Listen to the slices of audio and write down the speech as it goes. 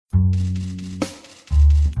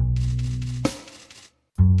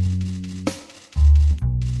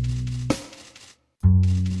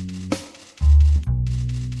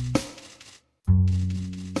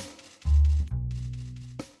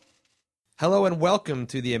Hello and welcome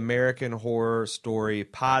to the American Horror Story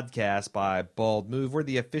podcast by Bald Move. We're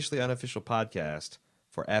the officially unofficial podcast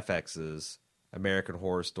for FX's American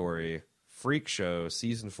Horror Story Freak Show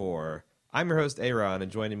Season 4. I'm your host, Aaron,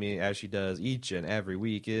 and joining me as she does each and every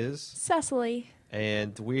week is... Cecily.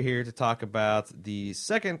 And we're here to talk about the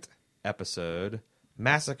second episode,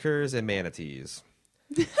 Massacres and Manatees.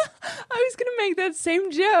 I was going to make that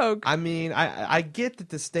same joke. I mean, I get that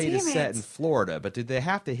the state is set in Florida, but did they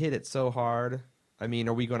have to hit it so hard? I mean,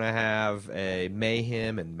 are we going to have a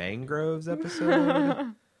Mayhem and Mangroves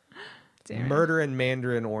episode? Murder and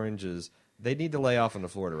Mandarin Oranges. They need to lay off on the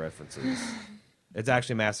Florida references. It's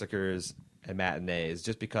actually Massacres and Matinees,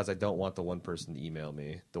 just because I don't want the one person to email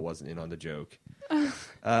me that wasn't in on the joke.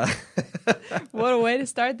 What a way to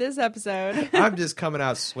start this episode. I'm just coming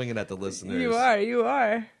out swinging at the listeners. You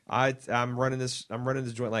are. I'm running this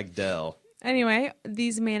joint like Dell. Anyway,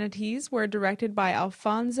 these manatees were directed by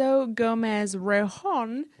Alfonso Gomez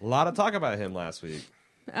Rejon. A lot of talk about him last week.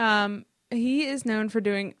 He is known for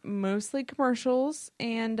doing mostly commercials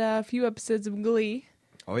and a few episodes of Glee.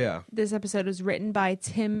 Oh, yeah. This episode was written by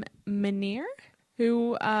Tim Minear,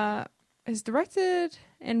 who has directed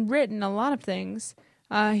and written a lot of things.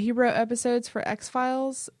 He wrote episodes for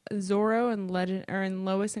X-Files, Zorro, and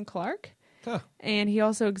Lois and Clark. Huh. And he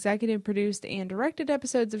also executive produced and directed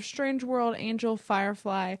episodes of Strange World, Angel,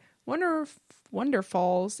 Firefly, Wonder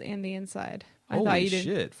Falls, and The Inside. Holy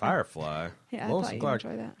shit, Firefly. Yeah, Lois I thought and you'd Clark.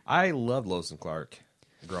 enjoy that. I loved Lois and Clark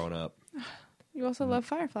growing up. You also love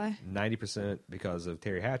Firefly. 90% because of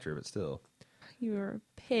Terry Hatcher, but still. You were a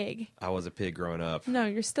pig. I was a pig growing up. No,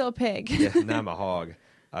 you're still a pig. Yeah, now I'm a hog.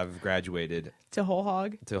 I've graduated To whole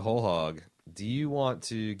hog. to whole hog. Do you want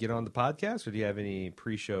to get on the podcast, or do you have any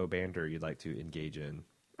pre-show banter you'd like to engage in?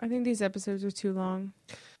 I think these episodes are too long.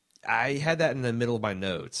 I had that in the middle of my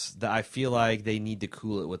notes, that I feel like they need to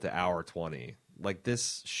cool it with the hour 20. Like,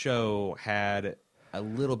 this show had a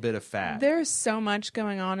little bit of fat. There's so much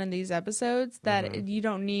going on in these episodes that you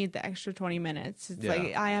don't need the extra 20 minutes. It's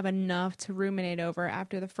like I have enough to ruminate over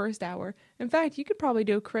after the first hour. In fact, you could probably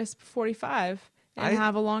do a crisp 45 and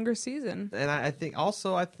have a longer season. And I think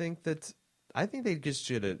they just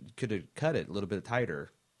could have cut it a little bit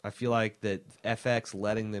tighter. I feel like that FX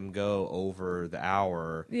letting them go over the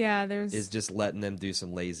hour is just letting them do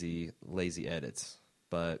some lazy edits.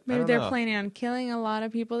 But maybe they're planning on killing a lot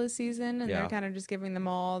of people this season, and they're kind of just giving them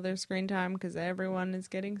all their screen time because everyone is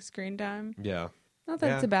getting screen time. Yeah. Not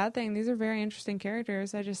that it's a bad thing. These are very interesting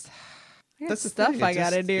characters. I got That's stuff I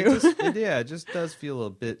gotta do. It just does feel a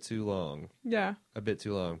bit too long. Yeah. A bit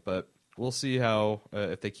too long. But we'll see how,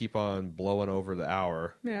 if they keep on blowing over the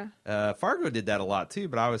hour. Yeah. Fargo did that a lot too,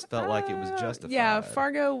 but I always felt like it was justified. Yeah,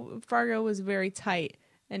 Fargo was very tight,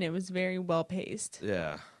 and it was very well paced.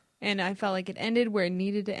 Yeah. And I felt like it ended where it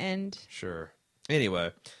needed to end. Sure.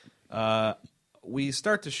 Anyway, we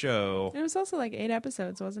start the show. It was also like 8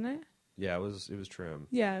 episodes, wasn't it? Yeah, it was trim.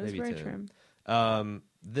 Yeah, it was Maybe very 10. trim.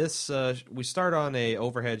 We start on a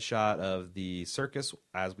overhead shot of the circus,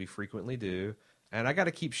 as we frequently do, and I got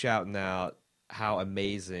to keep shouting out how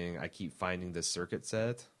amazing I keep finding the circus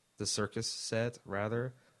set.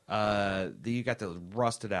 You got the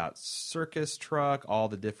rusted out circus truck, all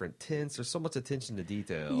the different tints. There's so much attention to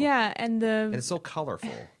detail. Yeah, and it's so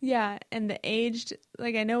colorful. Yeah, and the aged,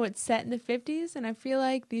 like, I know it's set in the 50s, and I feel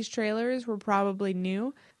like these trailers were probably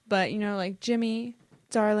new, but, you know, like Jimmy,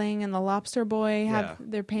 Darling, and the Lobster Boy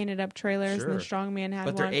they're painted up trailers, and the Strongman had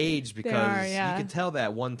one. But they're aged because you can tell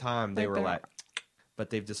that one time they were like, but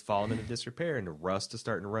they've just fallen into disrepair, and the rust is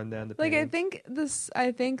starting to run down the paint. Like,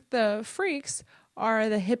 I think the freaks are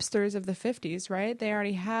the hipsters of the 50s, right? They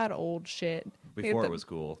already had old shit. Before it was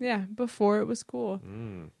cool. Yeah, before it was cool.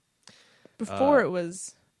 Before it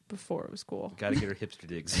was cool. Got to get her hipster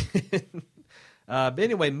digs in. But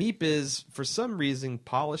anyway, Meep is, for some reason,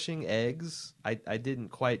 polishing eggs. I didn't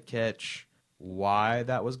quite catch why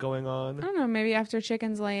that was going on. I don't know, maybe after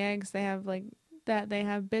chickens lay eggs, they have they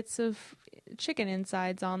have bits of chicken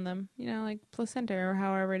insides on them. You know, like placenta or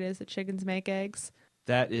however it is that chickens make eggs.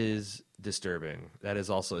 That is disturbing. That is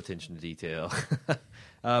also attention to detail.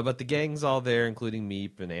 But the gang's all there, including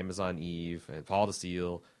Meep and Amazon Eve and Paul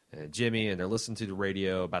DeSteel and Jimmy, and they're listening to the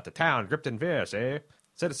radio about the town gripped in fierce, eh?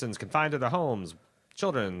 Citizens confined to their homes,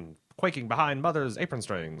 children quaking behind mothers' apron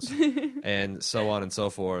strings, and so on and so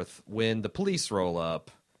forth. When the police roll up,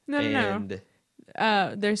 No.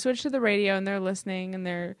 They're switched to the radio and they're listening,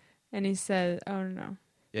 and he says, "Oh no."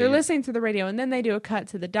 Yeah, They're listening to the radio, and then they do a cut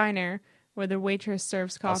to the diner where the waitress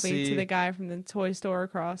serves coffee to the guy from the toy store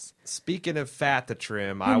across. Speaking of fat to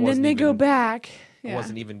trim, and then they go back. I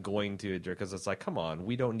wasn't even going to address because it's like, come on,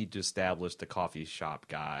 we don't need to establish the coffee shop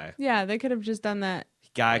guy. Yeah, they could have just done that.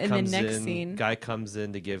 Guy in comes the next in. Scene. Guy comes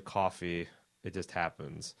in to give coffee. It just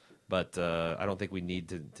happens. But I don't think we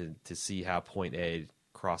need to see how point A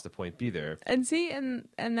crossed to point B there. And see, and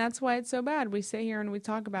that's why it's so bad. We sit here and we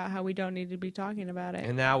talk about how we don't need to be talking about it.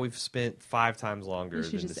 And now we've spent 5 times longer. You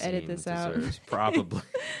should than just the edit scene this out. deserves. Probably.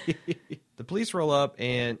 The police roll up,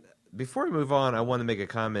 and before we move on, I want to make a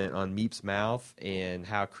comment on Meep's mouth and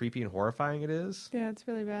how creepy and horrifying it is. Yeah, it's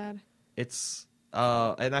really bad. It's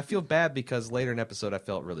and I feel bad because later in the episode I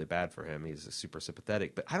felt really bad for him. He's super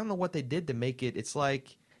sympathetic, but I don't know what they did to make it. It's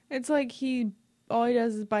like all he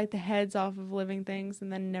does is bite the heads off of living things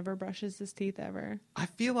and then never brushes his teeth ever. I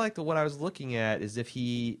feel like what I was looking at is if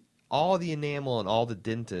all the enamel and all the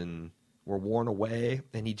dentin were worn away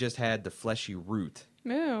and he just had the fleshy root.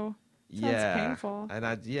 Ew. Sounds painful. And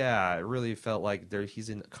I really felt like he's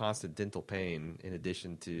in constant dental pain in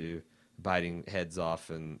addition to biting heads off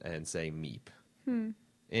and saying meep.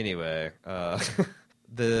 Anyway,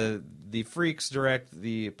 the freaks direct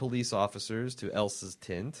the police officers to Elsa's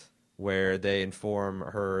tent, where they inform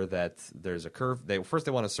her that there's a curve. First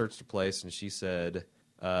they want to search the place, and she said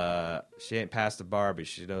she ain't passed the bar, but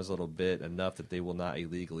she knows a little bit enough that they will not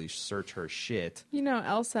illegally search her shit. You know,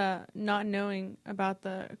 Elsa, not knowing about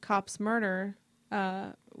the cop's murder,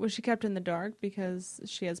 was she kept in the dark because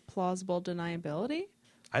she has plausible deniability?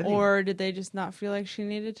 Or did they just not feel like she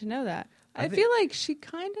needed to know that? I feel like she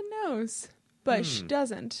kind of knows, but she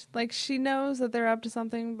doesn't. Like, she knows that they're up to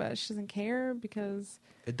something, but she doesn't care because...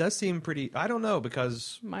 It does seem pretty... I don't know,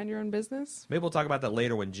 because... Mind your own business? Maybe we'll talk about that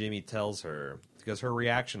later when Jimmy tells her, because her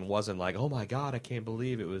reaction wasn't like, oh my God, I can't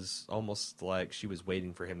believe it. Was almost like she was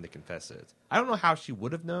waiting for him to confess it. I don't know how she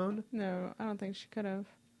would have known. No, I don't think she could have.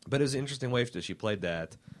 But it was an interesting way that she played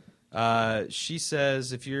that. She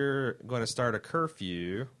says if you're going to start a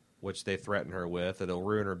curfew, which they threaten her with, it'll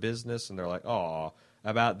ruin her business. And they're like, aw.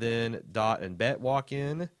 About then, Dot and Bet walk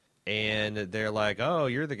in, and they're like, oh,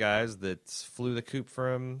 you're the guys that flew the coop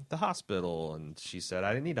from the hospital. And she said,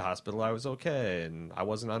 I didn't need a hospital. I was okay. And I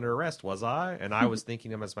wasn't under arrest, was I? And I was thinking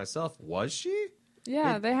to myself, was she?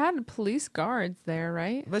 Yeah, they had police guards there,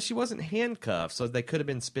 right? But she wasn't handcuffed, so they could have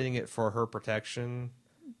been spinning it for her protection.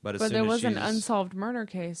 But there was an unsolved murder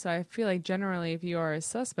case, so I feel like generally if you are a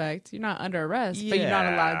suspect, you're not under arrest, but you're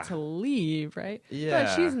not allowed to leave, right? Yeah.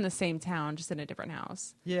 But she's in the same town, just in a different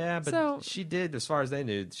house. Yeah, but she did, as far as they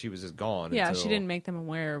knew, she was just gone. Yeah, she didn't make them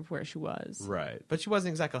aware of where she was. Right. But she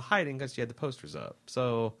wasn't exactly hiding because she had the posters up.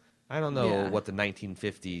 So I don't know what the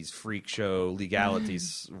 1950s freak show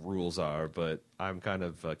legalities rules are, but I'm kind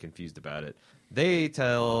of confused about it. They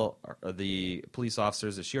tell the police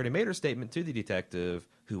officers that she already made her statement to the detective,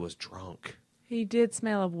 who was drunk. He did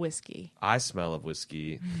smell of whiskey. I smell of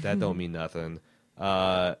whiskey. That don't mean nothing.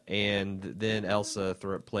 And then Elsa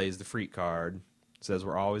plays the freak card, says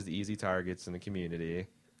we're always the easy targets in the community.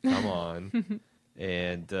 Come on.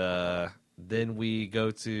 And then we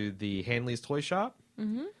go to the Hanley's toy shop.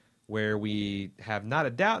 Mm-hmm. Where we have not a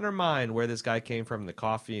doubt in our mind where this guy came from, the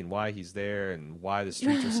coffee, and why he's there, and why the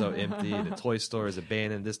streets are so empty, and the toy store is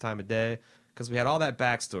abandoned this time of day. Because we had all that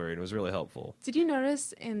backstory, and it was really helpful. Did you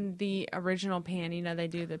notice in the original pan, they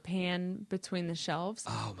do the pan between the shelves?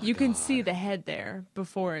 Oh, my You God. can see the head there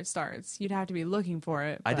before it starts. You'd have to be looking for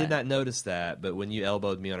it. I did not notice that, but when you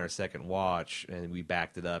elbowed me on our second watch, and we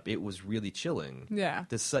backed it up, it was really chilling. Yeah.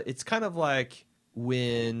 It's kind of like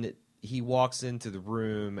when he walks into the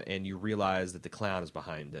room and you realize that the clown is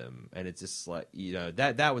behind him, and it's just like,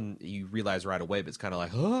 that one you realize right away, but it's kind of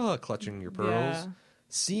like, clutching your pearls. Yeah.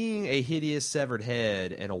 Seeing a hideous severed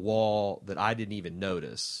head and a wall that I didn't even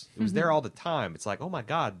notice. It was there all the time. It's like, oh my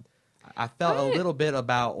God. I felt a little bit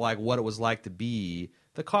about like what it was like to be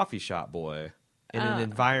the coffee shop boy in an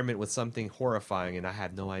environment with something horrifying, and I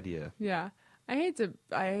had no idea. Yeah. I hate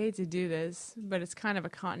to do this, but it's kind of a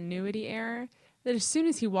continuity error. That as soon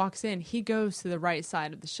as he walks in, he goes to the right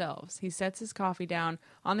side of the shelves. He sets his coffee down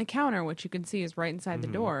on the counter, which you can see is right inside the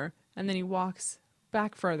door, and then he walks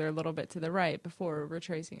back further a little bit to the right before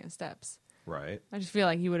retracing his steps. Right. I just feel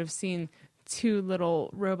like you would have seen 2 little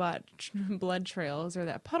robot blood trails or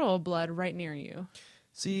that puddle of blood right near you.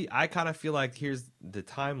 See, I kind of feel like here's the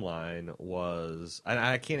timeline was, and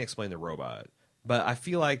I can't explain the robot, but I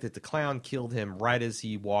feel like that the clown killed him right as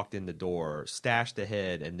he walked in the door, stashed the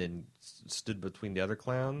head, and then stood between the other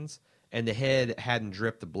clowns, and the head hadn't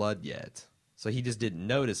dripped the blood yet. So he just didn't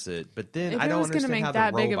notice it. But then I don't understand how the robot... If it was going to make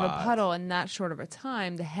that big of a puddle in that short of a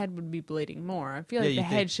time, the head would be bleeding more. I feel like the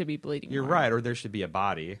head should be bleeding more. You're right, or there should be a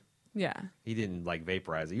body. Yeah. He didn't like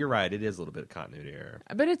vaporize it. You're right. It is a little bit of continuity error.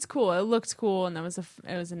 But it's cool. It looked cool, and it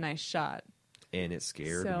was a nice shot. And it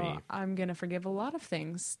scared so me. I'm going to forgive a lot of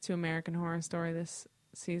things to American Horror Story this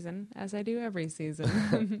season, as I do every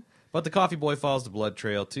season. But the coffee boy follows the blood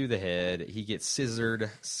trail to the head. He gets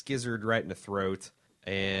skizzered right in the throat.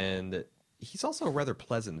 And he's also a rather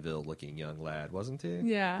Pleasantville-looking young lad, wasn't he?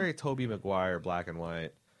 Yeah. Very Tobey Maguire, black and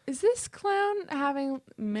white. Is this clown having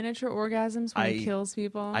miniature orgasms when he kills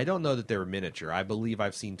people? I don't know that they were miniature. I believe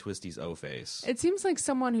I've seen Twisty's O-face. It seems like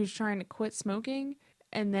someone who's trying to quit smoking,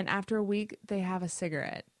 and then after a week, they have a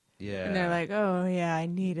cigarette. Yeah. And they're like, oh, yeah, I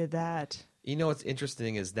needed that. You know what's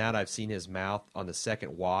interesting is now that I've seen his mouth on the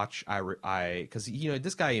second watch, because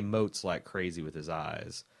this guy emotes like crazy with his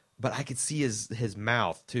eyes, but I could see his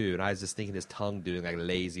mouth too, and I was just thinking his tongue doing like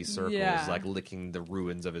lazy circles, like licking the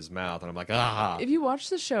ruins of his mouth, and I'm like, ah. If you watch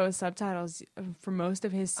the show with subtitles, for most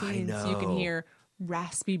of his scenes, you can hear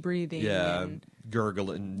raspy breathing, and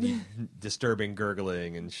gurgling, disturbing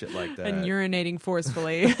gurgling, and shit like that, and urinating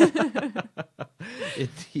forcefully.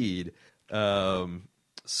 Indeed.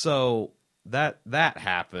 So. That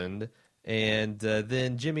happened, and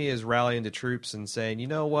then Jimmy is rallying the troops and saying, you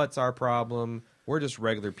know what's our problem? We're just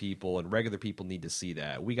regular people, and regular people need to see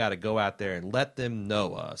that. We got to go out there and let them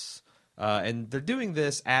know us. And they're doing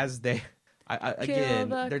this as they...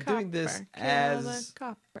 they're doing this as...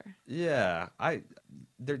 Yeah.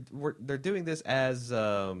 They're doing this as,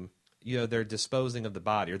 they're disposing of the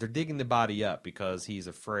body, or they're digging the body up because he's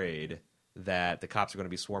afraid that the cops are going to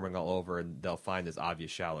be swarming all over and they'll find this obvious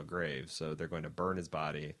shallow grave. So they're going to burn his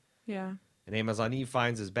body. Yeah. And Amazon Eve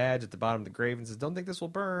finds his badge at the bottom of the grave and says, don't think this will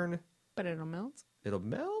burn. But it'll melt. It'll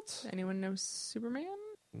melt? Anyone know Superman?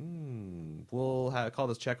 We'll call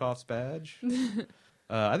this Chekhov's badge.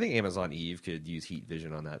 I think Amazon Eve could use heat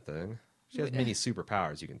vision on that thing. She has many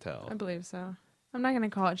superpowers, you can tell. I believe so. I'm not going to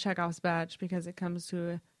call it Chekhov's badge because it comes to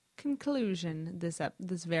a conclusion this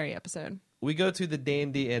very episode. We go to the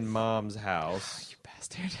dandy and mom's house. You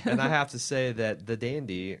bastard. And I have to say that the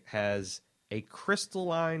dandy has a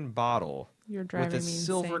crystalline bottle with a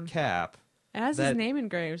silver cap. It has his name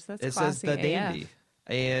engraved. That's classy. It says the dandy.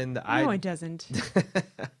 And no, it doesn't.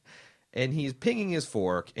 And he's pinging his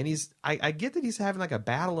fork, and I get that he's having like a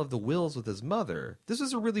battle of the wills with his mother. This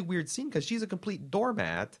is a really weird scene because she's a complete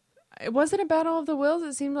doormat. It wasn't a battle of the wills.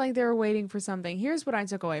 It seemed like they were waiting for something. Here's what I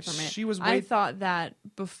took away from it. I thought that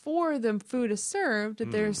before the food is served,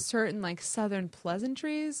 that there's certain like Southern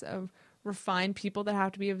pleasantries of refined people that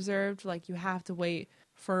have to be observed. Like you have to wait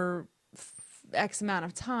for X amount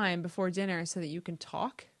of time before dinner so that you can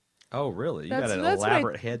talk. Oh, really? You got an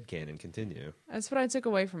elaborate headcanon. Continue. That's what I took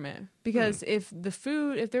away from it. Because if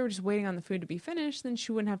they were just waiting on the food to be finished, then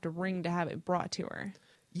she wouldn't have to ring to have it brought to her.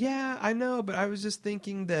 Yeah, I know, but I was just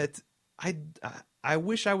thinking that I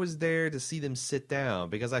wish I was there to see them sit down,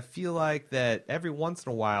 because I feel like that every once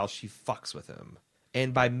in a while she fucks with him.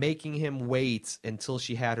 And by making him wait until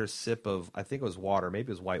she had her sip of, I think it was water, maybe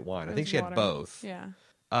it was white wine. I think she had both. Yeah.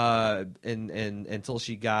 And until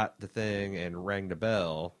she got the thing and rang the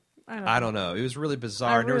bell. I don't know. It was really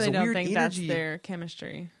bizarre. I really don't think that's their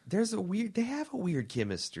chemistry. They have a weird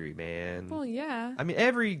chemistry, man. Well, yeah. I mean,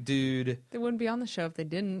 every dude... They wouldn't be on the show if they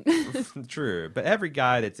didn't. True. But every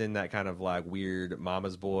guy that's in that kind of like weird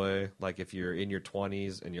mama's boy, like if you're in your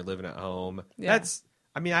 20s and you're living at home,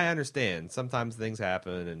 I understand. Sometimes things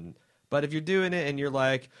happen, but if you're doing it and you're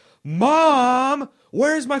like, Mom,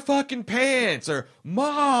 where's my fucking pants? Or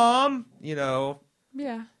Mom,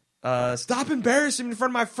 Yeah. Stop embarrassing me in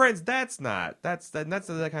front of my friends. That's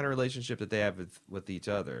the kind of relationship that they have with each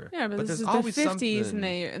other. Yeah, but this is the 50s,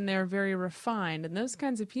 and they're very refined, and those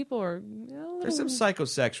kinds of people are. There's some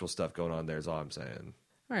psychosexual stuff going on there. Is all I'm saying.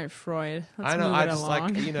 All right, Freud. I know. I just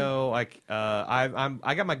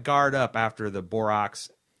I got my guard up after the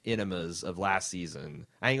Borax enemas of last season.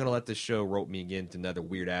 I ain't gonna let this show rope me again to another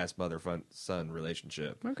weird ass mother-son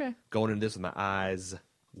relationship. Okay. Going into this with my eyes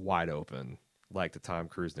wide open. Like the Tom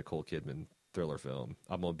Cruise, Nicole Kidman thriller film.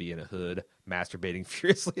 I'm going to be in a hood, masturbating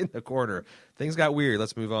furiously in the corner. Things got weird.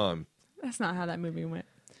 Let's move on. That's not how that movie went.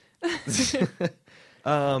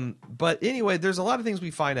 But anyway, there's a lot of things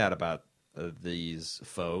we find out about these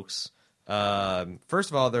folks.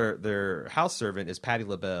 First of all, their house servant is Patti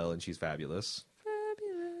LaBelle, and she's fabulous.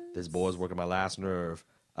 This boy's working my last nerve.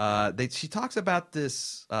 She talks about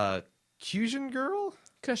this Cushing girl?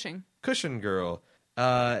 Cushing girl.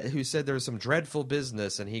 Who said there was some dreadful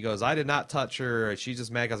business, and he goes, I did not touch her. She's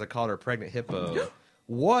just mad because I called her a pregnant hippo.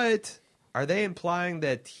 What? Are they implying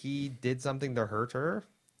that he did something to hurt her?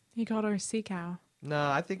 He called her a sea cow. No,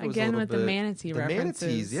 I think it was again a little with bit... the manatee references.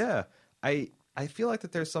 Manatees, yeah. I feel like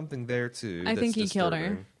that there's something there, too. I think he killed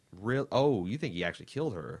her. Real? Oh, you think he actually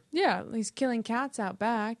killed her? Yeah, he's killing cats out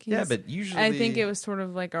back. Yeah, but usually... I think it was sort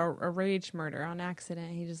of like a rage murder on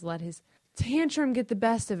accident. He just let his tantrum get the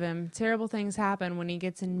best of him. Terrible things happen when he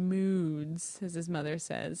gets in moods, as his mother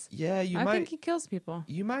says. Yeah, I think he kills people.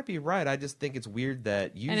 You might be right. I just think it's weird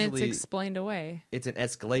that usually... And it's explained away. It's an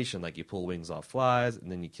escalation. Like, you pull wings off flies,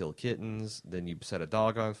 and then you kill kittens, then you set a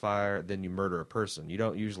dog on fire, then you murder a person. You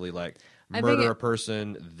don't usually, like... murder a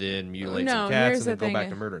person, then mutilate some cats, and then go back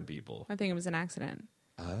to murdering people. I think it was an accident.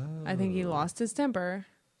 Oh. I think he lost his temper,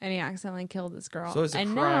 and he accidentally killed this girl. So it's a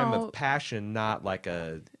crime of passion, not like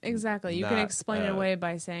a... Exactly. You can explain it away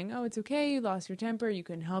by saying, oh, it's okay, you lost your temper, you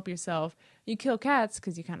couldn't help yourself. You kill cats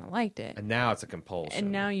because you kind of liked it. And now it's a compulsion.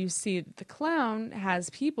 And now you see the clown has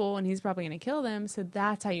people, and he's probably going to kill them, so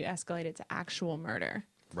that's how you escalate it to actual murder.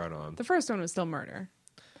 Right on. The first one was still murder.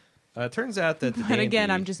 It turns out that the dandy... But again,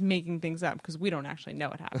 I'm just making things up because we don't actually know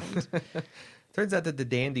what happened. Turns out that the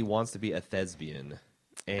dandy wants to be a thespian.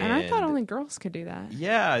 And I thought only girls could do that.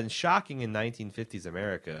 Yeah, and shocking in 1950s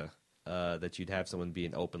America that you'd have someone be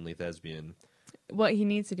an openly thespian. What he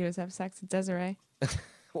needs to do is have sex with Desiree.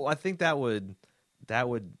 Well, I think that would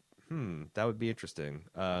be interesting.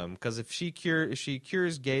 Because if she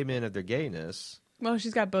cures gay men of their gayness... Well,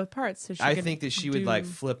 she's got both parts. So I think that she would like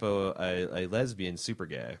flip a lesbian super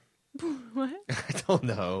gay. What? I don't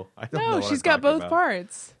know. No, she's got both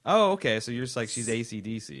parts. Oh, okay. So you're just like she's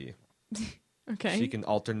AC/DC. Okay. She can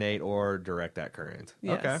alternate or direct that current.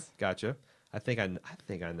 Yes. Okay, gotcha. I think I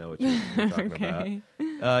know what you're talking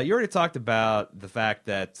about. You already talked about the fact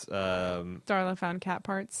that Darla found cat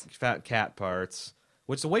parts. Cat parts.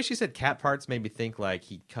 Which the way she said cat parts made me think like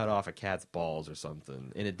he cut off a cat's balls or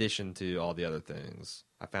something. In addition to all the other things,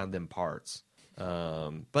 I found them parts.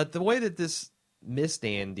 But the way that this Miss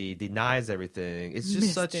Dandy denies everything, it's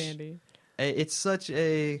just it's such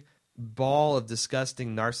a ball of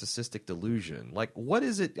disgusting narcissistic delusion. Like, what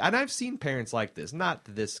is it? And I've seen parents like this, not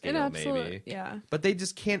to this scale maybe, yeah. But they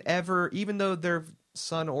just can't ever, even though their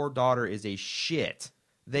son or daughter is a shit,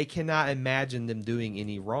 they cannot imagine them doing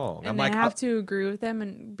any wrong. And they have to agree with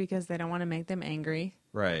them because they don't want to make them angry.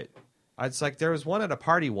 Right. It's like there was one at a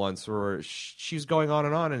party once where she was going on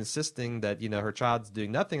and insisting that, her child's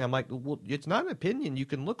doing nothing. I'm like, well, it's not an opinion. You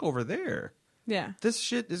can look over there. Yeah. This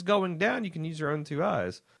shit is going down. You can use your own two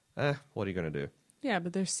eyes. What are you going to do? Yeah,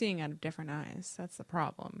 but they're seeing out of different eyes. That's the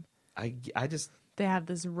problem. I just... They have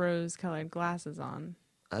this rose-colored glasses on.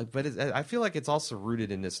 But I feel like it's also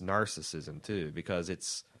rooted in this narcissism, too, because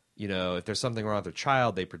it's... if there's something wrong with their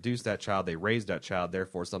child, they produce that child, they raise that child,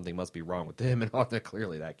 therefore something must be wrong with them, and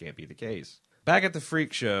clearly that can't be the case. Back at the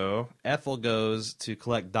freak show, Ethel goes to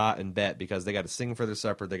collect Dot and Bet because they got to sing for their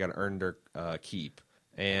supper, they got to earn their keep.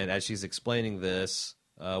 And as she's explaining this,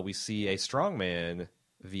 we see a strongman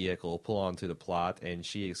vehicle pull onto the plot, and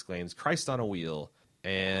she exclaims, "Christ on a wheel."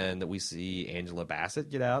 And we see Angela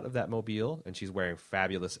Bassett get out of that mobile, and she's wearing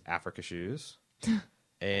fabulous Africa shoes.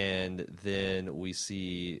 And then we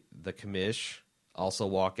see the commish also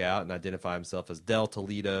walk out and identify himself as Del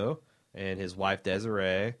Toledo and his wife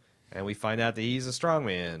Desiree. And we find out that he's a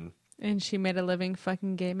strongman. And she made a living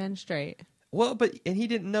fucking gay men straight. Well, and he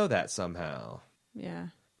didn't know that somehow. Yeah.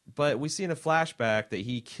 But we see in a flashback that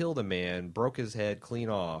he killed a man, broke his head clean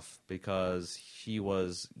off because he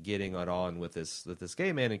was getting it on with this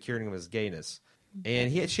gay man and curing him of his gayness.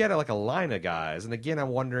 And she had like a line of guys. And again, I'm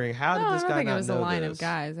wondering, how did this guy not know this? I don't think it was a line of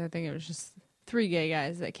guys. I think it was just 3 gay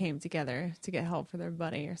guys that came together to get help for their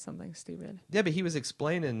buddy or something stupid. Yeah, but he was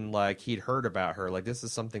explaining like he'd heard about her. Like this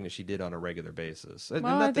is something that she did on a regular basis. Well,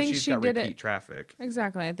 not I think she's she got did repeat it. Traffic.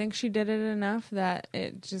 Exactly. I think she did it enough that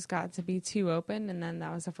it just got to be too open. And then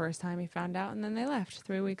that was the first time he found out. And then they left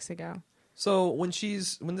 3 weeks ago. So when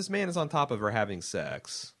this man is on top of her having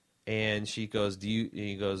sex and he goes, do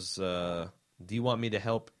you want me to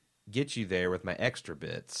help get you there with my extra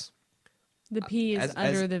bits? The P is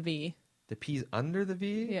under the V. The P's under the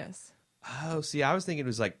V? Yes. Oh, see, I was thinking it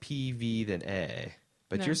was like PV then A.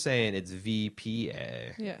 But you're saying it's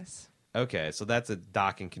VPA. Yes. Okay, so that's a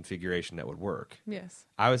docking configuration that would work. Yes.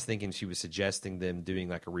 I was thinking she was suggesting them doing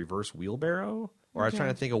like a reverse wheelbarrow. Or I was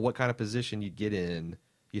trying to think of what kind of position you'd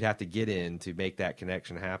have to get in to make that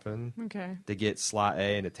connection happen. Okay. To get slot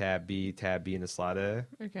A into tab B into slot A.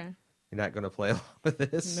 Okay. You're not going to play along with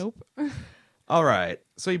this? Nope. All right.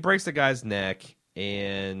 So he breaks the guy's neck,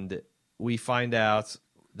 and we find out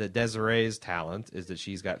that Desiree's talent is that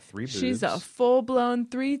she's got 3 boobs. She's a full-blown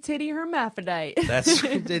 3-titty hermaphrodite. That's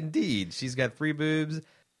indeed. She's got 3 boobs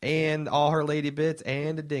and all her lady bits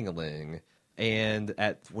and a ding-a-ling. And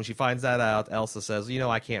when she finds that out, Elsa says,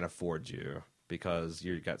 I can't afford you because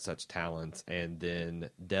you've got such talent. And then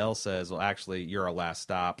Del says, well, actually, you're our last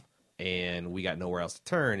stop. and we got nowhere else to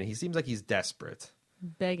turn. And he seems like he's desperate.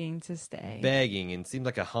 Begging to stay. Begging, and seems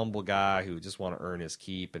like a humble guy who just want to earn his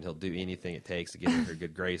keep, and he'll do anything it takes to get in her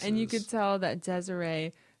good graces. And you could tell that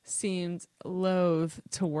Desiree seemed loath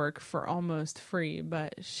to work for almost free,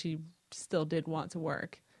 but she still did want to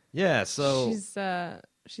work. Yeah, so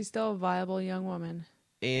she's still a viable young woman.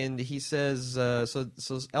 And he says, so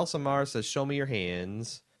Elsa Mara says, "Show me your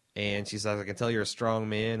hands." And she says, "I can tell you're a strong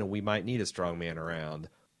man, and we might need a strong man around."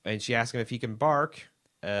 And she asks him if he can bark,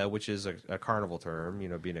 which is a carnival term,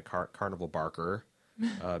 being a carnival barker,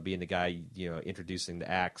 being the guy, introducing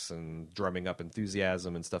the acts and drumming up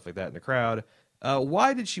enthusiasm and stuff like that in the crowd.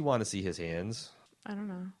 Why did she want to see his hands? I don't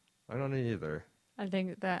know. I don't know either. I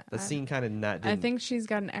think that the scene kind of not. I think she's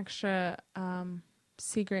got an extra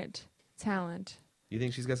secret talent. You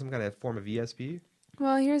think she's got some kind of form of ESP?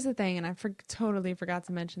 Well, here's the thing, and I totally forgot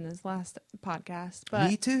to mention this last podcast. But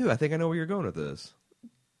me too. I think I know where you're going with this.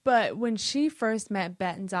 But when she first met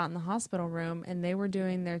Bet and Dot in the hospital room, and they were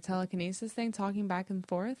doing their telekinesis thing, talking back and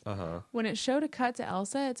forth, when it showed a cut to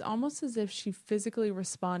Elsa, it's almost as if she physically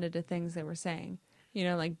responded to things they were saying.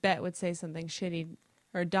 Like Bet would say something shitty,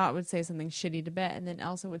 or Dot would say something shitty to Bet, and then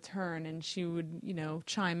Elsa would turn and she would,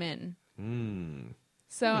 chime in.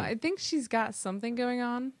 So I think she's got something going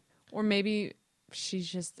on, or maybe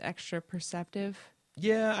she's just extra perceptive.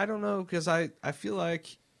 Yeah, I don't know, because I feel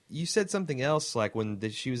like you said something else, like when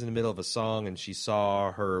she was in the middle of a song and she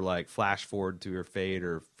saw her like flash forward to her fade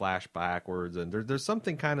or flash backwards, and there's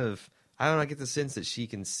something kind of, I don't know, I get the sense that she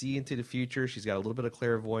can see into the future. She's got a little bit of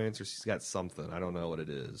clairvoyance, or she's got something. I don't know what it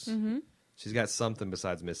is. Mm-hmm. She's got something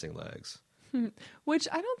besides missing legs. Which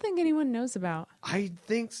I don't think anyone knows about. I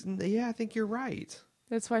think you're right.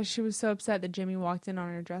 That's why she was so upset that Jimmy walked in on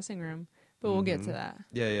her dressing room. But we'll get to that.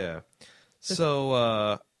 Yeah.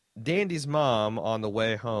 So Dandy's mom, on the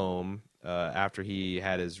way home, after he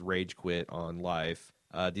had his rage quit on life,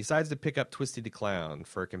 decides to pick up Twisty the Clown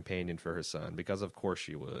for a companion for her son, because of course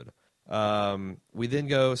she would. We then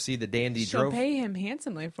go see the Dandy She'll pay him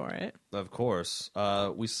handsomely for it. Of course.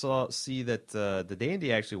 We see that the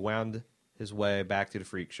Dandy actually wound his way back to the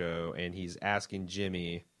freak show, and he's asking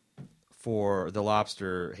Jimmy, for the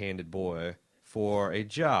lobster-handed boy, for a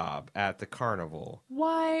job at the carnival.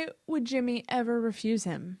 Why would Jimmy ever refuse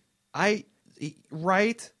him?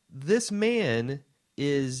 Right? This man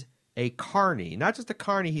is a carny. Not just a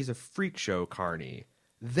carny, he's a freak show carny.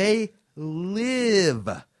 They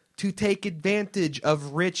live to take advantage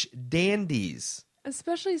of rich dandies.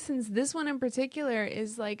 Especially since this one in particular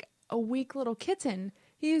is like a weak little kitten.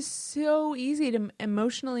 He is so easy to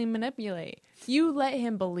emotionally manipulate. You let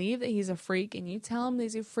him believe that he's a freak, and you tell him that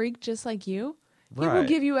he's a freak just like you, he will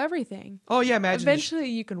give you everything. Oh, yeah, imagine. Eventually,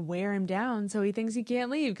 you can wear him down so he thinks he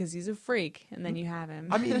can't leave because he's a freak, and then you have him.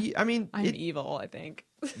 I mean, I'm evil, I think.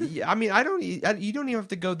 Yeah, I mean, you don't even have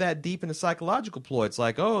to go that deep into psychological ploy. It's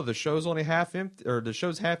like, oh, the show's only half empty, or the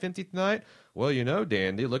show's half empty tonight. Well,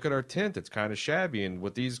 Dandy, look at our tent. It's kind of shabby, and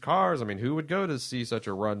with these cars, I mean, who would go to see such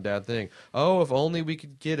a rundown thing? Oh, if only we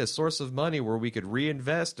could get a source of money where we could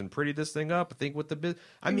reinvest and pretty this thing up. I think with the business,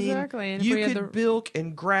 exactly. And you could bilk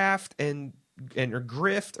and graft and or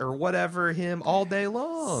grift or whatever him all day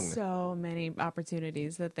long. So many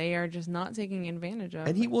opportunities that they are just not taking advantage of.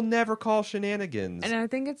 And he will never call shenanigans. And I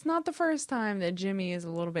think it's not the first time that Jimmy is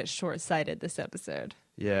a little bit short-sighted this episode.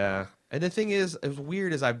 Yeah. And the thing is, as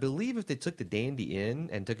weird as I believe if they took the Dandy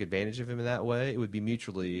in and took advantage of him in that way, it would be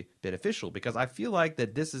mutually beneficial, because I feel like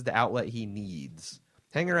that this is the outlet he needs.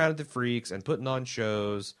 Hanging around at the freaks and putting on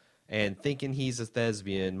shows and thinking he's a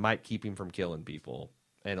thespian might keep him from killing people.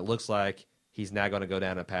 And it looks like he's now going to go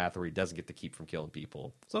down a path where he doesn't get to keep from killing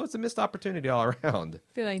people. So it's a missed opportunity all around.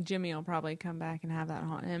 I feel like Jimmy will probably come back and have that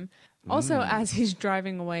haunt him. Also, as he's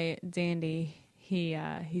driving away Dandy, he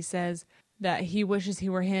says that he wishes he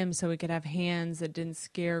were him so he could have hands that didn't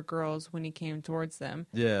scare girls when he came towards them.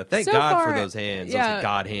 Yeah, thank God for those hands. Yeah, those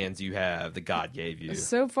God hands you have that God gave you.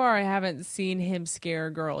 So far, I haven't seen him scare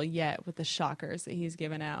a girl yet with the shockers that he's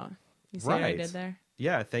given out. You see what I did there?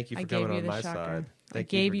 Yeah, thank you for coming on my side.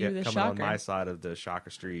 Thank you for coming on my side of the shocker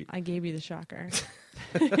street. I gave you the shocker.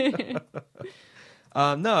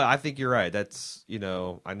 No, I think you're right. That's,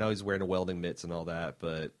 I know he's wearing a welding mitts and all that,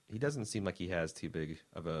 but he doesn't seem like he has too big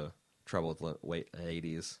of a trouble with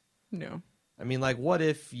ladies. No. I mean, like, what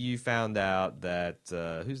if you found out that,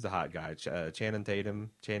 who's the hot guy? Channing Tatum?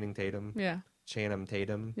 Yeah. Channing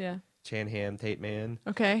Tatum? Yeah. Chanham Tate Man?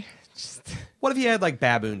 Okay. What if he had, like,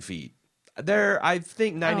 baboon feet? I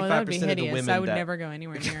think 95% of the women I would never go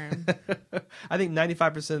anywhere near him. I think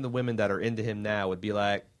 95% of the women that are into him now would be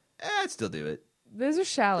like, I'd still do it. Those are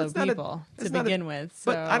shallow That's not a- people to that's not a- begin with.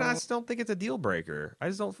 So. But I just don't think it's a deal breaker. I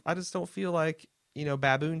just don't feel like,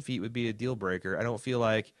 baboon feet would be a deal breaker. I don't feel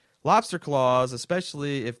like lobster claws,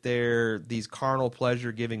 especially if they're these carnal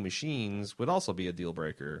pleasure giving machines, would also be a deal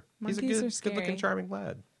breaker. Monkeys He's a are scary. good looking, charming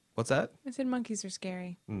lad. What's that? I said monkeys are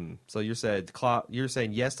scary. So you're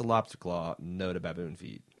saying yes to lobster claw, no to baboon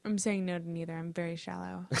feet. I'm saying no to neither. I'm very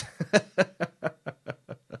shallow.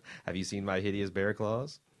 Have you seen my hideous bear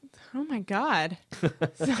claws? Oh my god.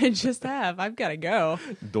 I just have. I've got to go.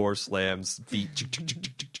 Door slams, feet.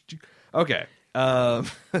 Okay.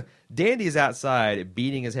 Dandy is outside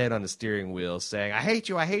beating his head on the steering wheel saying, I hate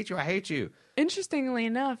you, I hate you, I hate you. Interestingly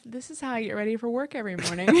enough, this is how I get ready for work every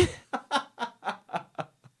morning.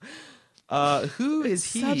 Who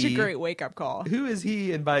is he? Such a great wake-up call. Who is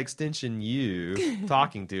he, and by extension you,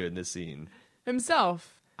 talking to in this scene?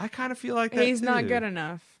 Himself. I kind of feel like that He's too. not good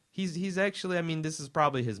enough. He's actually, I mean, this is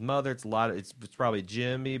probably his mother. It's probably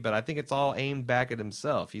Jimmy, but I think it's all aimed back at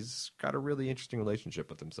himself. He's got a really interesting relationship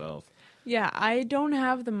with himself. Yeah, I don't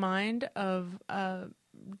have the mind of a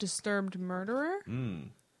disturbed murderer,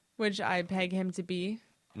 which I peg him to be.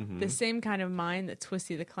 Mm-hmm. The same kind of mind that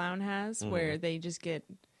Twisty the Clown has, where they just get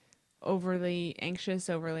overly anxious,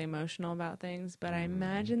 overly emotional about things. But I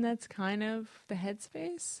imagine that's kind of the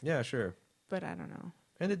headspace. Yeah, sure. But I don't know.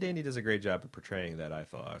 And the Dandy does a great job of portraying that, I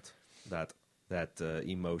thought. That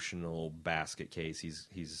emotional basket case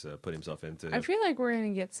he's put himself into. I feel like we're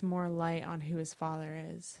going to get some more light on who his father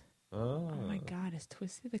is. Oh my God, is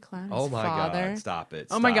Twisty the Clown his father? Oh my God, stop it.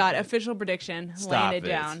 Oh my God, it. Official prediction. Stop laying it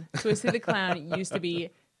down. Twisty the Clown used to be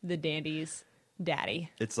the Dandy's daddy.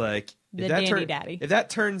 It's like, the Dandy daddy. If that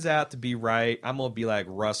turns out to be right, I'm going to be like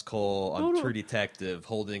Russ Cole on True Detective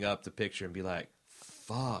holding up the picture and be like,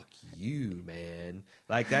 fuck you, man.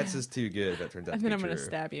 Like, that's just too good if that turns out to be true. And then I'm going to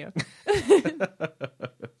stab you.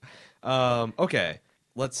 Okay,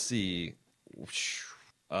 let's see.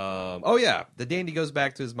 Oh, yeah. The Dandy goes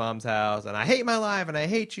back to his mom's house, and I hate my life, and I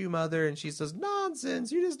hate you, mother. And she says,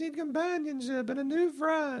 nonsense. You just need companionship and a new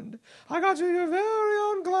friend. I got you your very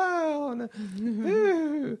own clown.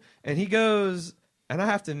 And he goes, and I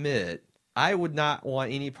have to admit, I would not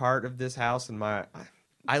want any part of this house in my...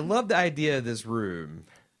 I love the idea of this room,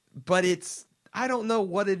 but I don't know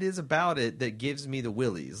what it is about it that gives me the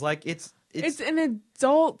willies. Like, it's an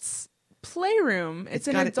adult's playroom. It's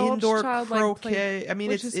an got adult indoor childlike croquet. I mean,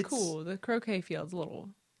 which it's is cool. The croquet field's a little.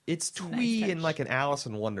 It's twee in like an Alice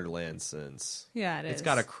in Wonderland sense. Yeah, it is. It's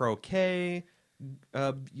got a croquet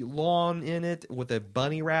lawn in it with a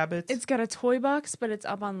bunny rabbit. It's got a toy box, but it's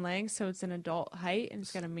up on legs, so it's an adult height, and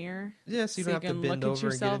it's got a mirror. Yeah, so you don't have to bend look over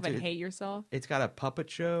at yourself and and hate yourself. It's got a puppet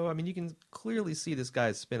show. I mean, you can clearly see this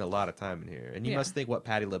guy's spent a lot of time in here, and you must think what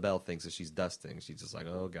Patti LaBelle thinks as she's dusting. She's just like,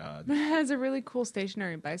 oh God. It has a really cool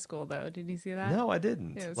stationary bicycle, though. Did you see that? No, I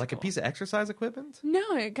didn't. Like cool. A piece of exercise equipment?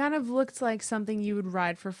 No, it kind of looked like something you would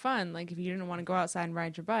ride for fun. Like if you didn't want to go outside and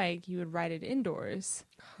ride your bike, you would ride it indoors.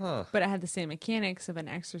 Huh. But it had the same mechanics of an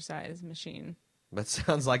exercise machine. That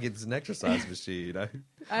sounds like it's an exercise machine. I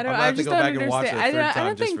just don't understand. I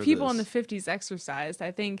don't think people this. in the 50s exercised.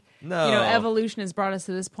 I think evolution has brought us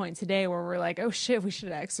to this point today where we're like, oh shit, we should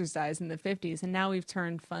have exercised in the 50s, and now we've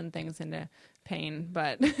turned fun things into pain.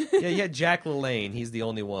 But yeah, you had Jack LaLanne. He's the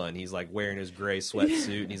only one. He's like wearing his gray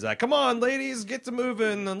sweatsuit, and he's like, "Come on, ladies, get to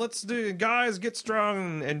moving, and let's do, guys, get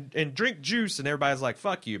strong and drink juice." And everybody's like,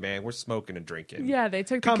 "Fuck you, man. We're smoking and drinking." Yeah, they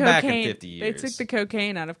took Come the cocaine. back in 50 years. They took the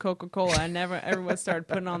cocaine out of Coca-Cola, and everyone started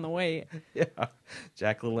putting on the weight. Yeah,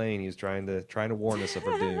 Jack LaLanne. He was trying to warn us of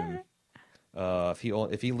our doom.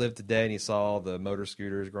 If he lived today and he saw the motor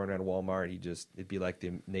scooters growing around Walmart, it'd be like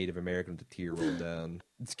the Native American with a tear rolled down.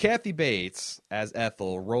 It's Kathy Bates as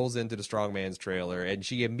Ethel rolls into the strongman's trailer, and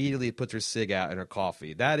she immediately puts her cig out in her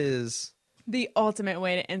coffee. That is the ultimate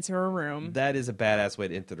way to enter a room. That is a badass way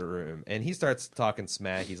to enter the room. And he starts talking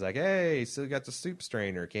smack. He's like, "Hey, still got the soup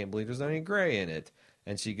strainer. Can't believe there's no any gray in it."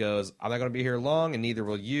 And she goes, "I'm not going to be here long, and neither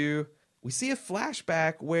will you." We see a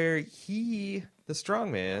flashback where he, the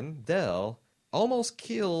strongman, Del, almost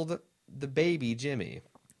killed the baby Jimmy.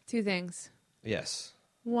 Two things. Yes.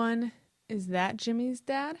 One, is that Jimmy's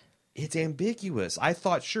dad? It's ambiguous. I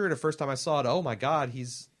thought, sure, the first time I saw it, oh my God,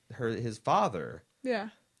 he's his father. Yeah.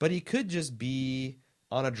 But he could just be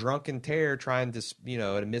on a drunken tear trying to, in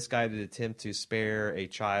a misguided attempt to spare a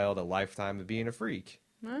child a lifetime of being a freak.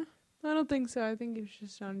 Huh? I don't think so. I think he was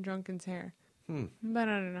just on a drunken tear. But I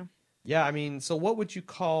don't know. Yeah, I mean, so what would you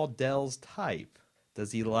call Del's type?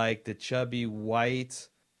 Does he like the chubby, white,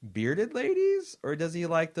 bearded ladies? Or does he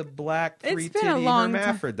like the black, three-titty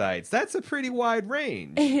hermaphrodites? That's a pretty wide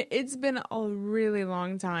range. It's been a really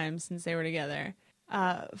long time since they were together.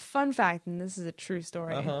 Fun fact, and this is a true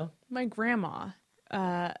story. Uh-huh. My grandma,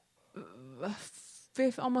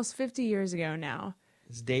 almost 50 years ago now,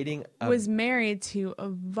 is dating was married to a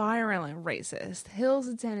virulent racist, Hills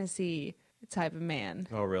of Tennessee type of man.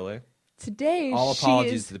 Oh, really? Today, all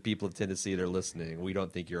apologies to the people of Tennessee that are listening. We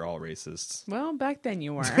don't think you're all racists. Well, back then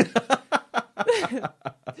you were.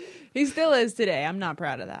 He still is today. I'm not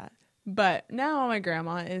proud of that. But now my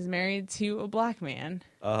grandma is married to a black man.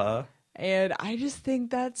 Uh-huh. And I just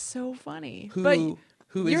think that's so funny. Who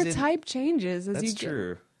your is type changes as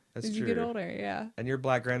you get older, yeah. And your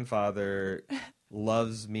black grandfather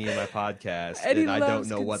loves me and my podcast, and I don't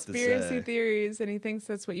know what to say. Conspiracy theories, and he thinks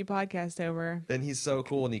that's what you podcast over. Then he's so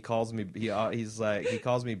cool, and he calls me. He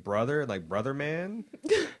calls me brother, like brother man,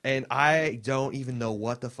 and I don't even know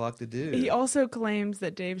what the fuck to do. He also claims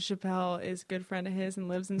that Dave Chappelle is a good friend of his and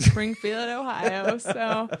lives in Springfield, Ohio.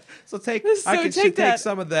 So take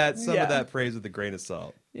some of that praise with a grain of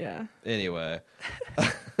salt. Yeah. Anyway.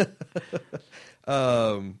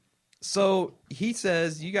 So he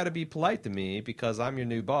says, you got to be polite to me because I'm your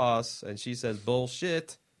new boss. And she says,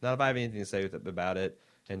 bullshit. Not if I have anything to say about it.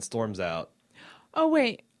 And storms out. Oh,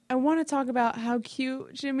 wait. I want to talk about how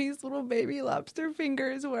cute Jimmy's little baby lobster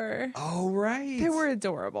fingers were. Oh, right. They were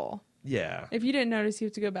adorable. Yeah. If you didn't notice, you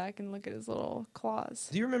have to go back and look at his little claws.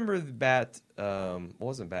 Do you remember the what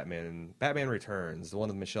wasn't Batman? Batman Returns, the one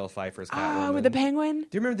with Michelle Pfeiffer's Catwoman. Oh, with the penguin? Do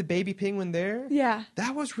you remember the baby penguin there? Yeah.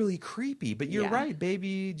 That was really creepy, but you're right.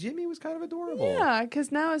 Baby Jimmy was kind of adorable. Yeah,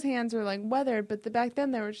 because now his hands are like weathered, but back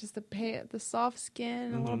then there was just the soft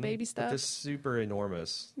skin and little baby stuff. Just super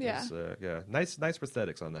enormous. Yeah. Yeah. Nice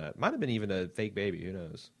prosthetics on that. Might have been even a fake baby. Who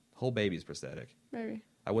knows? Whole baby's prosthetic. Maybe.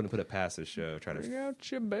 I wouldn't put it past this show trying Bring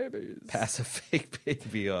out your babies. Pass a fake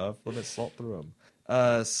baby off. Let it salt through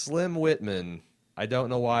them. Slim Whitman. I don't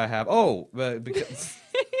know why I have. Oh, but because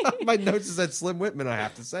my notes said Slim Whitman. I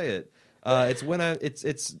have to say it.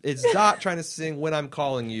 It's Dot trying to sing "When I'm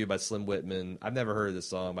Calling You" by Slim Whitman. I've never heard this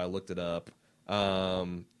song, but I looked it up.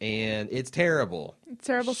 And it's terrible. It's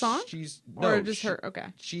a terrible song. Okay.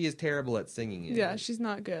 She is terrible at singing it. Yeah, she's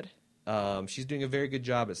not good. She's doing a very good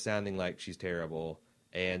job at sounding like she's terrible.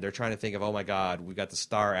 And they're trying to think of, oh my God, we've got the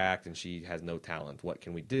star act and she has no talent. What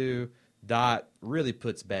can we do? Dot really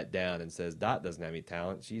puts Bet down and says Dot doesn't have any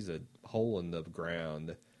talent. She's a hole in the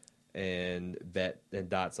ground. And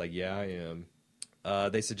Dot's like, yeah, I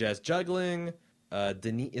am. They suggest juggling.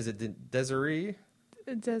 Desiree?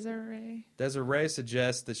 Desiree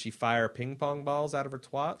suggests that she fire ping pong balls out of her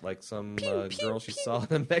twat like some girl she saw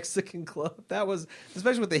in a Mexican club. That was,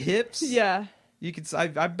 especially with the hips. Yeah. You could.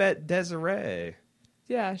 I bet Desiree.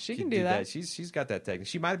 Yeah, she can do that. She's got that technique.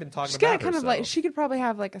 She might have been talking she's about got kind herself. of like she could probably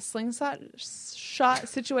have like a slingshot shot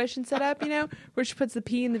situation set up, where she puts the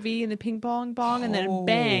P and the V and the ping pong bong and then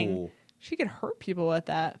bang. She could hurt people with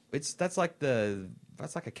that. That's like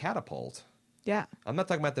a catapult. Yeah. I'm not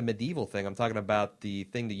talking about the medieval thing. I'm talking about the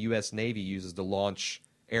thing the U.S. Navy uses to launch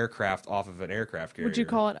aircraft off of an aircraft carrier. Would you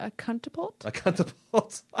call it a cuntapult? A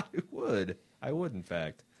cuntapult? I would. In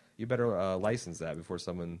fact. You better license that before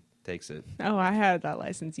someone takes it. Oh, I had that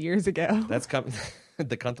license years ago. That's coming.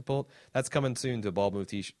 The cuntapult? That's coming soon to a Bald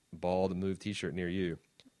Move t-shirt near you.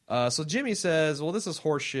 So Jimmy says, well, this is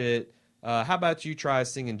horseshit. How about you try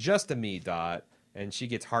singing Just a Me, Dot? And she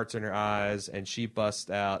gets hearts in her eyes, and she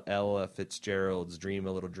busts out Ella Fitzgerald's Dream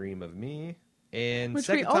a Little Dream of Me. And which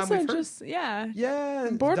second we time also we've heard, just, yeah,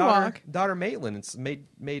 Boardwalk. Daughter Maitland. It's made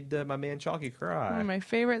my man Chalky cry. One of my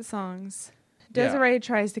favorite songs. Desiree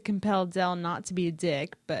tries to compel Del not to be a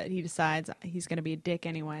dick, but he decides he's going to be a dick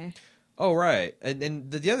anyway. Oh, right. And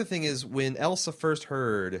the other thing is, when Elsa first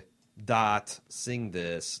heard Dot sing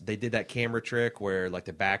this, they did that camera trick where, like,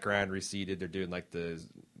 the background receded. They're doing, like, the,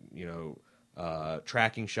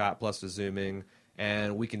 tracking shot plus the zooming.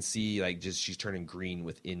 And we can see, like, just she's turning green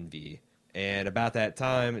with envy. And about that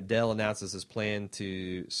time, Del announces his plan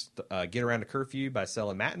to get around a curfew by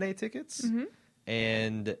selling matinee tickets. Mm-hmm.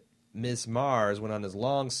 And Miss Mars went on this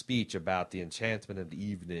long speech about the enchantment of the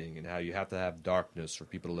evening and how you have to have darkness for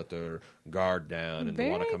people to let their guard down and to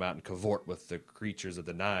want to come out and cavort with the creatures of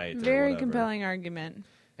the night. Very compelling argument.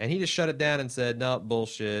 And he just shut it down and said, no,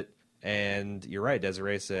 bullshit. And you're right,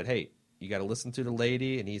 Desiree said, hey, you got to listen to the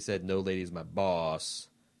lady. And he said, no, lady's my boss.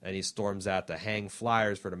 And he storms out to hang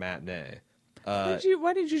flyers for the matinee.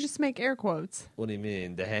 Why did you just make air quotes? What do you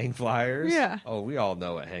mean? To hang flyers? Yeah. Oh, we all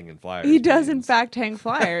know what hanging flyers He does, means. in fact, hang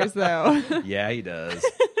flyers, though. Yeah, he does.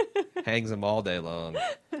 Hangs them all day long.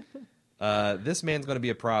 This man's going to be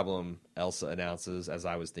a problem, Elsa announces, as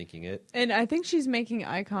I was thinking it. And I think she's making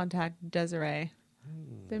eye contact with Desiree.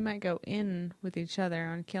 They might go in with each other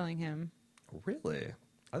on killing him. Really?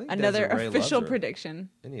 I think Another Desiree official loves her. prediction.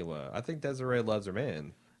 Anyway, I think Desiree loves her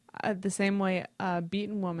man. The same way a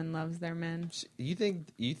beaten woman loves their men. You think?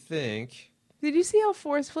 Did you see how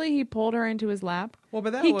forcefully he pulled her into his lap? Well,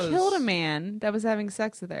 but he killed a man that was having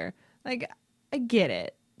sex with her. Like, I get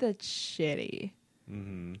it. That's shitty.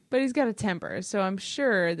 Mm-hmm. But he's got a temper, so I'm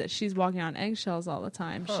sure that she's walking on eggshells all the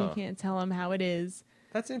time. Huh. She can't tell him how it is.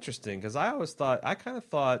 That's interesting, because I kind of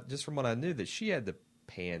thought, just from what I knew, that she had the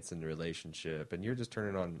pants in the relationship, and you're just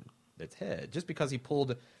turning on its head. Just because he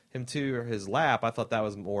pulled him to his lap, I thought that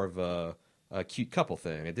was more of a cute couple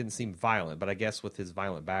thing. It didn't seem violent, but I guess with his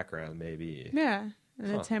violent background, maybe. Yeah,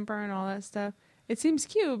 and the temper and all that stuff. It seems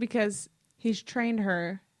cute because he's trained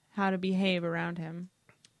her how to behave around him.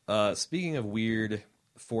 Speaking of weird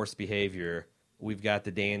forced behavior, we've got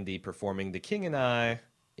the dandy performing The King and I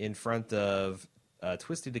in front of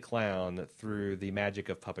Twisty the Clown through the magic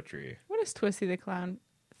of puppetry. What is Twisty the Clown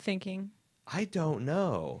thinking? I don't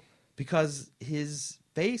know, because his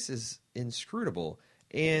face is inscrutable.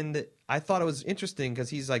 And I thought it was interesting because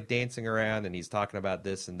he's like dancing around and he's talking about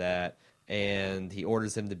this and that, and he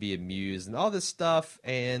orders him to be amused and all this stuff,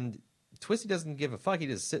 and Twisty doesn't give a fuck. He's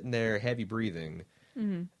just sitting there heavy breathing.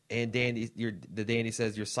 Mm-hmm. And the dandy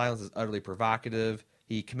says, "Your silence is utterly provocative."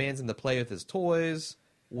 He commands him to play with his toys.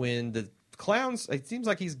 When the clown's, it seems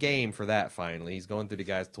like he's game for that finally. He's going through the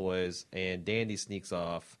guy's toys, and Dandy sneaks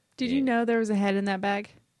off. Did you know there was a head in that bag?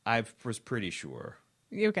 I was pretty sure.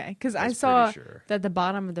 Okay, because I saw that the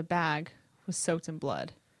bottom of the bag was soaked in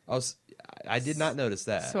blood. I did not notice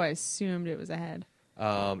that. So I assumed it was a head.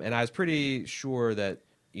 And I was pretty sure that,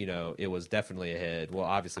 it was definitely a head. Well,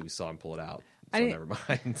 obviously we saw him pull it out. So never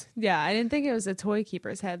mind. Yeah, I didn't think it was a toy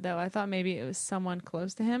keeper's head, though. I thought maybe it was someone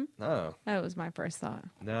close to him. Oh. That was my first thought.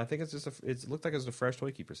 No, I think it's just it looked like it was a fresh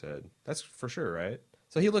toy keeper's head. That's for sure, right?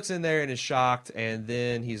 So he looks in there and is shocked, and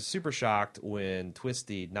then he's super shocked when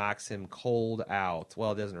Twisty knocks him cold out.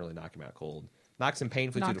 Well, it doesn't really knock him out cold. Knocks him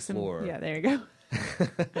painfully to the floor. Yeah, there you go.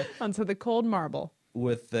 Onto the cold marble.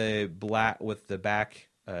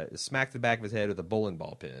 Smacked the back of his head with a bowling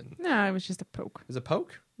ball pin. No, it was just a poke. It was a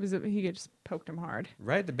poke? He just poked him hard.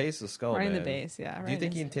 Right at the base of the skull, Right man. in the base, yeah. Right. Do you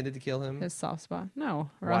think he intended to kill him? His soft spot? No,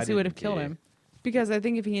 or Why else he would have didn't killed he? him. Because I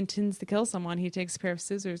think if he intends to kill someone, he takes a pair of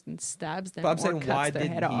scissors and stabs them, But I'm or saying, cuts their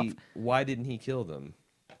head off. why didn't he kill them?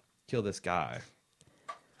 Kill this guy?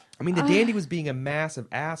 I mean, the dandy was being a massive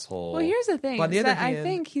asshole. Well, here's the thing. But on the other I hand,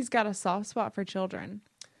 think he's got a soft spot for children.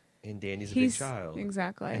 And Dandy's a big child.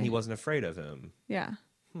 Exactly. And he wasn't afraid of him. Yeah.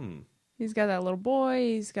 He's got that little boy.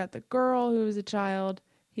 He's got the girl who was a child.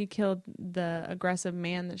 He killed the aggressive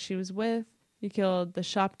man that she was with. He killed the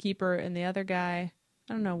shopkeeper and the other guy.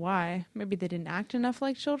 I don't know why. Maybe they didn't act enough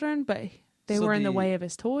like children, but they were in the way of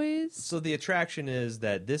his toys. So the attraction is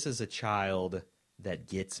that this is a child that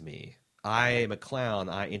gets me. I am a clown.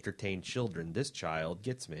 I entertain children. This child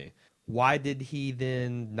gets me. Why did he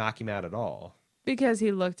then knock him out at all? Because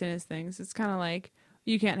he looked in his things. It's kind of like,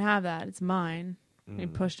 you can't have that. It's mine. He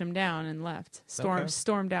pushed him down and left.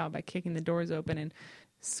 Stormed out by kicking the doors open and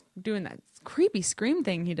doing that creepy scream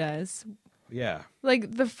thing he does. Yeah.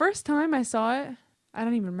 Like, the first time I saw it, I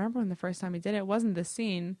don't even remember when the first time he did it. It wasn't the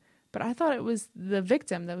scene, but I thought it was the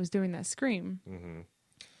victim that was doing that scream.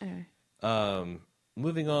 Anyway.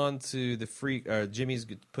 Moving on to the freak, Jimmy's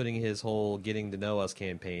putting his whole Getting to Know Us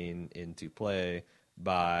campaign into play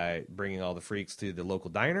by bringing all the freaks to the local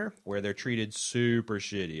diner where they're treated super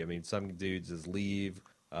shitty. I mean, some dudes just leave.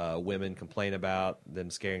 Women complain about them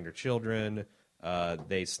scaring their children.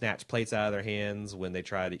 They snatch plates out of their hands when they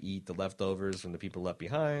try to eat the leftovers from the people left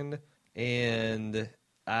behind. And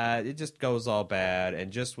it just goes all bad.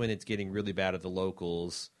 And just when it's getting really bad at the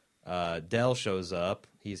locals, Del shows up.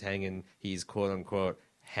 He's quote unquote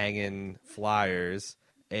hanging flyers.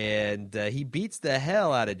 And he beats the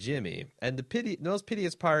hell out of Jimmy. And the most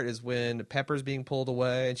piteous part is when Pepper's being pulled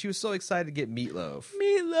away, and she was so excited to get Meatloaf.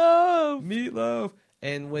 Meatloaf!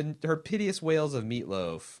 And when her piteous wails of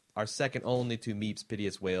Meatloaf are second only to Meep's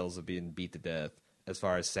piteous wails of being beat to death, as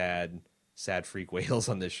far as sad freak wails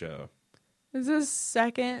on this show. This is the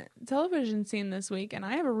second television scene this week, and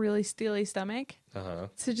I have a really steely stomach.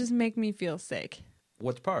 To just make me feel sick.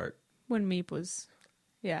 What part? When Meep was...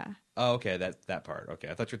 Yeah. Oh, okay, that part. Okay,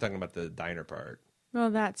 I thought you were talking about the diner part.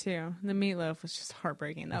 Well, that too. The meatloaf was just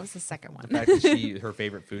heartbreaking. That was the second one. The fact that her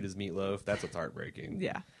favorite food is meatloaf, that's what's heartbreaking.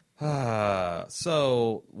 Yeah.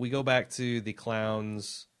 So we go back to the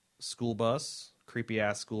clown's school bus,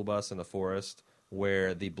 creepy-ass school bus in the forest,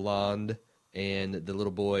 where the blonde and the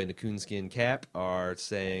little boy in the coonskin cap are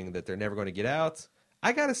saying that they're never going to get out.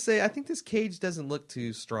 I gotta say, I think this cage doesn't look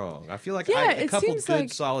too strong. I feel like a Yeah, it couple seems good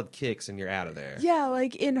like- solid kicks and you're out of there. Yeah,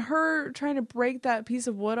 like in her trying to break that piece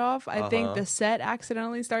of wood off, I think the set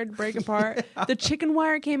accidentally started to break apart. The chicken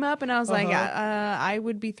wire came up, and I was like, I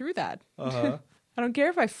would be through that. I don't care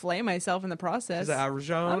if I flay myself in the process. Is it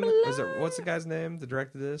Rajon? Is it what's the guy's name that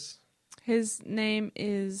directed this? His name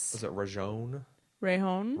is Was it Rajon?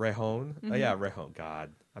 Rayhon. Rayhon? Oh yeah, Rayhon.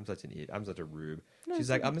 God, I'm such an idiot. I'm such a rube.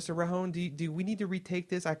 She's like, Mr. Rayhon, do we need to retake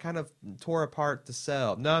this? I kind of tore apart the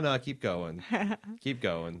cell. No, keep going. Keep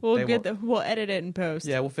going. We'll edit it in post.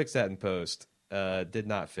 Yeah, we'll fix that in post. Did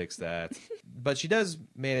not fix that. But she does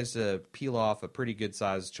manage to peel off a pretty good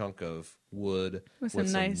sized chunk of wood with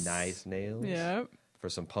some nice nails. Yeah. For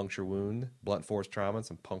some puncture wound, blunt force trauma, and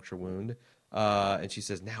some puncture wound. And she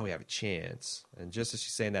says, now we have a chance. And just as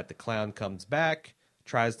she's saying that, the clown comes back,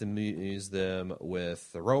 tries to muse them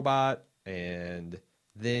with the robot, and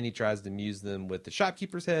then he tries to muse them with the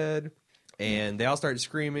shopkeeper's head. And they all start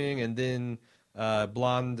screaming, and then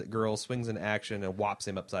blonde girl swings in action and whops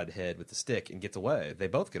him upside the head with the stick and gets away. They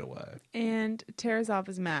both get away. And tears off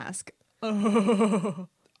his mask.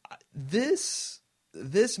 This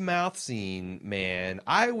mouth scene, man,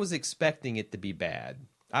 I was expecting it to be bad.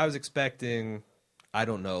 I was expecting, I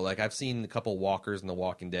don't know, like I've seen a couple walkers in The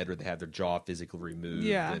Walking Dead where they have their jaw physically removed,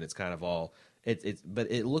 and it's kind of all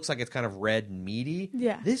but it looks like it's kind of red and meaty.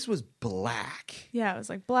 Yeah, this was black. Yeah, it was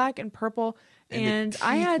like black and purple, and the teeth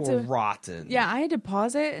I had were to rotten. Yeah, I had to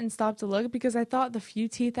pause it and stop to look because I thought the few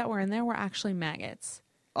teeth that were in there were actually maggots.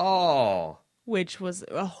 Oh. Which was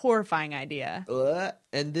a horrifying idea.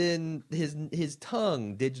 And then his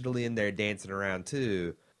tongue digitally in there dancing around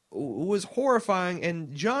too was horrifying.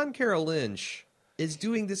 And John Carroll Lynch is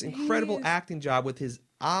doing this incredible acting job with his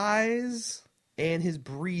eyes and his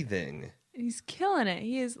breathing. He's killing it.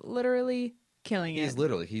 He is literally killing it. He's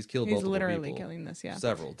killed multiple people. He's literally killing this, yeah.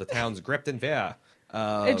 Several. The town's gripped in fear.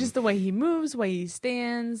 Just the way he moves, the way he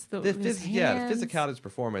stands, his hands. Yeah, the physicality of his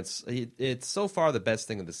performance. It's so far the best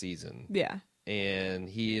thing of the season. Yeah. And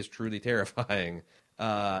he is truly terrifying.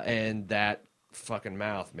 And that fucking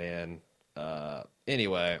mouth, man.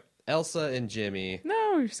 Anyway, Elsa and Jimmy.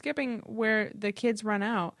 No, you're skipping where the kids run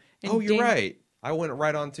out. And you're right. I went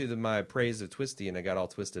right on to my praise of Twisty, and I got all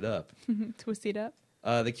twisted up. Twisted up?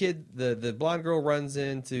 The blonde girl runs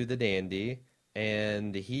into the dandy,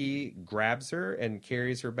 and he grabs her and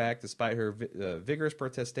carries her back despite her vigorous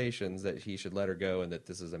protestations that he should let her go and that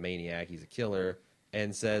this is a maniac, he's a killer,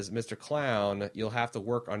 and says, Mr. Clown, you'll have to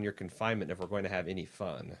work on your confinement if we're going to have any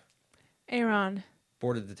fun. Aaron.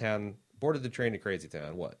 Boarded the train to Crazy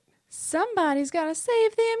Town. What? Somebody's got to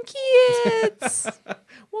save them kids.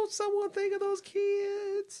 Won't someone think of those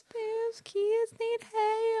kids? Those kids need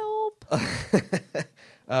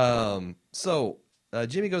help. So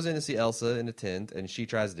Jimmy goes in to see Elsa in a tent, and she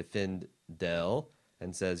tries to defend Del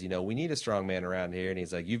and says, we need a strong man around here. And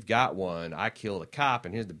he's like, you've got one. I killed a cop,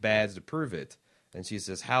 and here's the badge to prove it. And she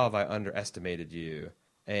says, how have I underestimated you?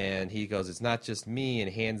 And he goes, it's not just me, and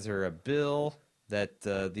hands her a bill that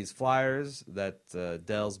these flyers that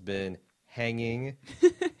Del's been hanging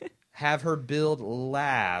have her build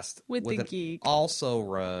last with the geek. Also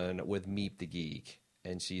run with Meep the Geek.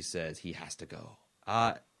 And she says he has to go.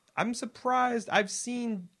 I'm surprised. I've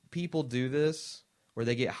seen people do this where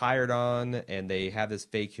they get hired on and they have this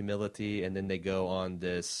fake humility and then they go on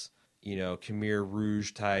this, Khmer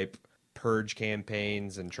Rouge type purge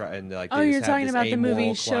campaigns and try and like. Oh, you're talking about the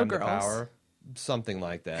movie Showgirls, something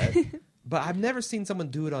like that. But I've never seen someone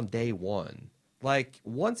do it on day one. Like,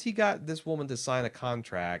 once he got this woman to sign a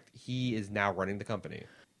contract, he is now running the company.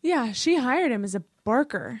 Yeah, she hired him as a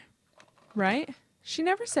barker, right? She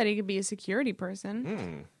never said he could be a security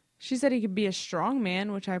person. She said he could be a strong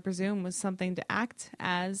man, which I presume was something to act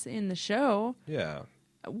as in the show. Yeah.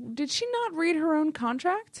 Did she not read her own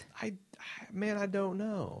contract? I don't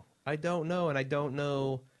know. I don't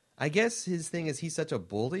know. I guess his thing is he's such a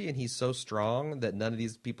bully and he's so strong that none of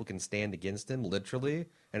these people can stand against him, literally.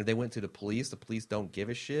 And if they went to the police don't give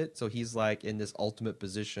a shit. So he's like in this ultimate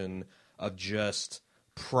position of just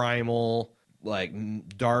primal, like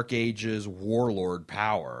Dark Ages warlord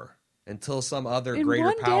power until some other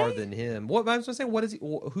greater power than him. What I was going to say, what is he?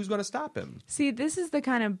 Who's going to stop him? See, this is the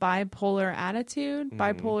kind of bipolar attitude,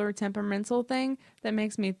 bipolar temperamental thing that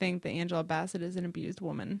makes me think that Angela Bassett is an abused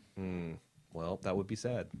woman. Well, that would be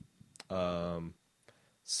sad.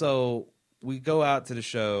 So we go out to the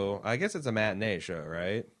show. I guess it's a matinee show,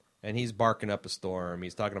 right? And he's barking up a storm.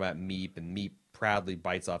 He's talking about Meep, and Meep proudly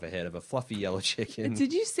bites off a head of a fluffy yellow chicken.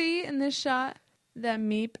 Did you see in this shot that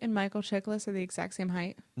Meep and Michael Chiklis are the exact same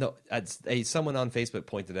height? No, someone on Facebook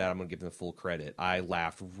pointed out. I'm going to give them the full credit. I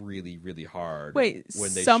laughed really, really hard. Wait,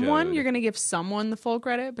 when they someone? showed... You're going to give someone the full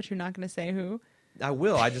credit, but you're not going to say who? I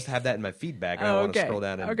will. I just have that in my feedback. I don't want to scroll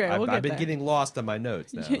down. I've been getting lost on my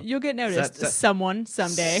notes now. You'll get noticed. Someone,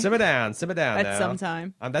 someday. Simmer down At now. some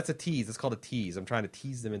time. That's a tease. It's called a tease. I'm trying to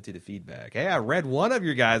tease them into the feedback. Hey, I read one of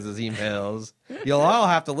your guys' emails. You'll all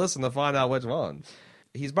have to listen to find out which one.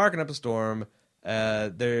 He's barking up a storm.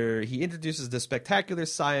 He introduces the spectacular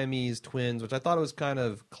Siamese twins, which I thought was kind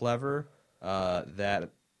of clever. That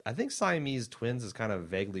I think Siamese twins is kind of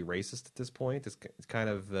vaguely racist at this point. It's kind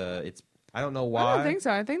of I don't know why. I don't think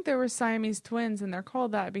so. I think there were Siamese twins, and they're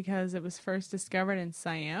called that because it was first discovered in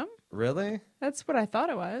Siam. Really? That's what I thought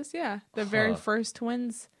it was. Yeah, the very first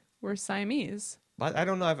twins were Siamese. I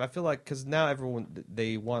don't know. I feel like because now everyone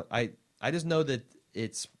they want. I just know that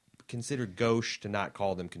it's considered gauche to not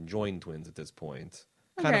call them conjoined twins at this point.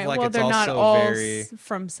 Kind of like well, it's they're not also all very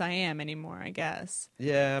from Siam anymore, I guess.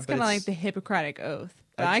 Yeah, it's kind of like the Hippocratic Oath.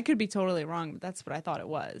 But I could be totally wrong, but that's what I thought it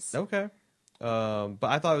was. Okay. But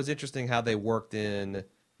I thought it was interesting how they worked in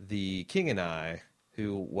the King and I,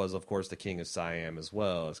 who was, of course, the king of Siam as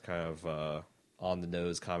well. It's kind of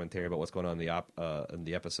on-the-nose commentary about what's going on in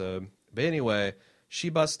the episode. But anyway, she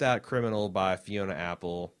busts out Criminal by Fiona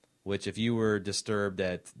Apple, which if you were disturbed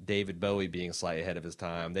at David Bowie being slightly ahead of his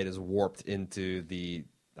time, they just warped into the...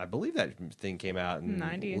 I believe that thing came out in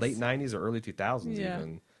 90s. Late 90s or early 2000s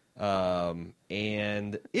even.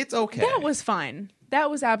 And it's okay. That was fine.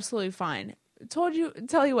 That was absolutely fine. Tell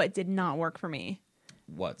you what did not work for me.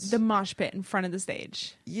 What's? The mosh pit in front of the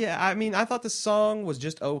stage. Yeah, I mean, I thought the song was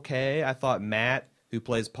just okay. I thought Matt, who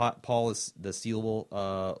plays Paul, is the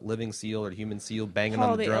seal, living seal or human seal, banging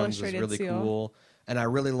Paul, on the drums was really seal. cool. And I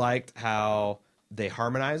really liked how they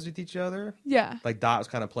harmonized with each other. Yeah. Like Dot was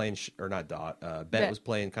kind of playing, or not Dot, Bet was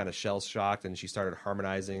playing kind of shell-shocked, and she started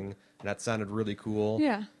harmonizing, and that sounded really cool.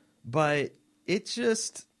 Yeah. But it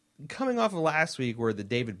just... Coming off of last week where the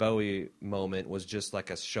David Bowie moment was just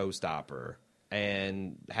like a showstopper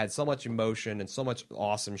and had so much emotion and so much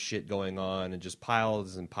awesome shit going on and just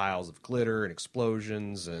piles and piles of glitter and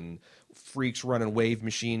explosions and freaks running wave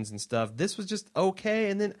machines and stuff. This was just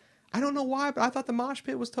okay. And then I don't know why, but I thought the mosh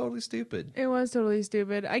pit was totally stupid. It was totally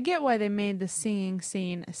stupid. I get why they made the singing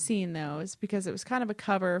scene a scene, though. It's because it was kind of a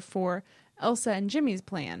cover for Elsa and Jimmy's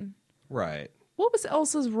plan. Right. What was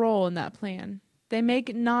Elsa's role in that plan? They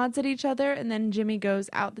make nods at each other, and then Jimmy goes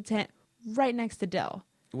out the tent right next to Del.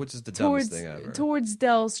 Which is the dumbest thing ever. Towards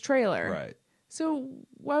Del's trailer. Right. So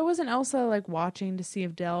why wasn't Elsa watching to see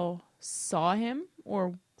if Del saw him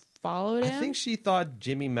or followed him? I think she thought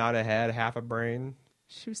Jimmy might have had half a brain.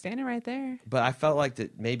 She was standing right there. But I felt like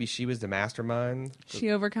that maybe she was the mastermind. She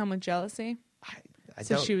overcome with jealousy?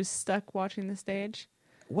 So she was stuck watching the stage?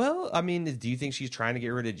 Well, I mean, do you think she's trying to get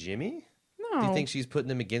rid of Jimmy? No. Do you think she's putting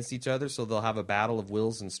them against each other so they'll have a battle of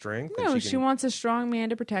wills and strength? No, she wants a strong man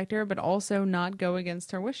to protect her, but also not go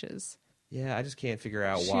against her wishes. Yeah, I just can't figure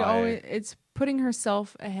out why. It's putting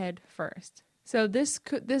herself ahead first. So this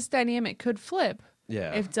dynamic could flip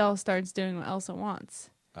if Del starts doing what Elsa wants.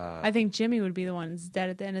 I think Jimmy would be the one that's dead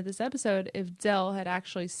at the end of this episode if Del had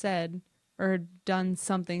actually said or done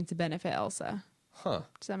something to benefit Elsa. Huh.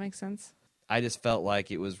 Does that make sense? I just felt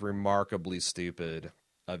like it was remarkably stupid.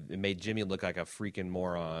 It made Jimmy look like a freaking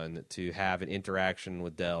moron to have an interaction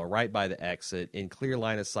with Del right by the exit in clear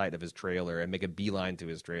line of sight of his trailer and make a beeline to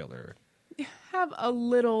his trailer. Have a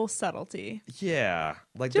little subtlety. Yeah.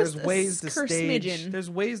 Like Just there's ways to stage smidgen. There's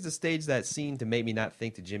ways to stage that scene to make me not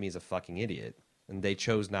think that Jimmy's a fucking idiot. And they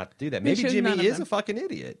chose not to do that. Maybe Jimmy is a fucking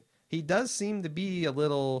idiot. He does seem to be a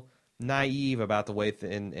little naive about the way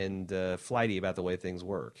and flighty about the way things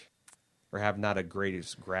work. Or have not a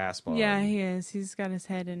greatest grasp on. Yeah, he is. He's got his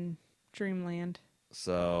head in dreamland.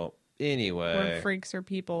 So, anyway. Where freaks are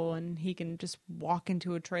people and he can just walk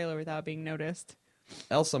into a trailer without being noticed.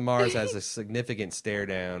 Elsa Mars has a significant stare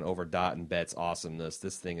down over Dot and Bet's awesomeness.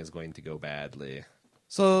 This thing is going to go badly.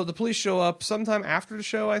 So, the police show up sometime after the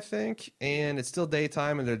show, I think. And it's still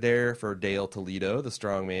daytime and they're there for Dale Toledo, the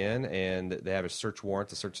strongman. And they have a search warrant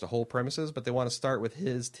to search the whole premises. But they want to start with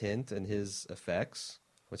his tent and his effects.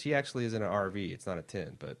 Which he actually is in an RV. It's not a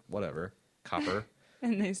tent, but whatever. Copper.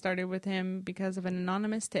 And they started with him because of an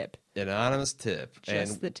anonymous tip. Anonymous tip.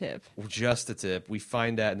 Just the tip. Just the tip. We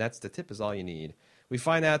find out, and that's the tip is all you need. We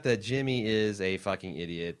find out that Jimmy is a fucking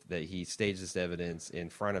idiot, that he staged this evidence in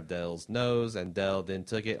front of Del's nose, and Del then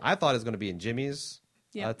took it. I thought it was going to be in Jimmy's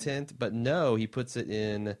tent, but no, he puts it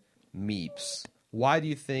in Meep's. Why do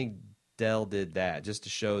you think Del did that? Just to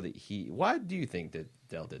show that why do you think that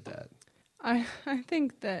Del did that? I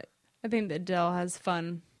think that I think that Del has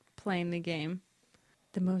fun playing the game.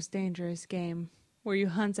 The most dangerous game where you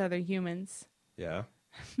hunt other humans. Yeah.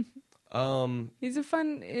 Jimmy's a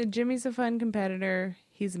fun competitor.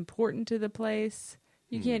 He's important to the place.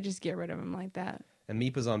 You can't just get rid of him like that. And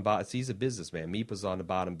Meep was on he's a businessman. Meep was on the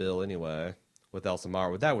bottom bill anyway with Elsa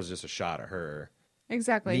Marwood. That was just a shot at her.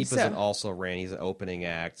 Exactly. Meep is an also-ran. He's an opening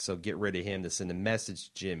act, so get rid of him to send a message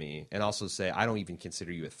to Jimmy and also say, I don't even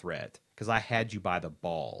consider you a threat because I had you by the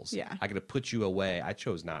balls. Yeah. I could have put you away. I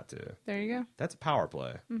chose not to. There you go. That's a power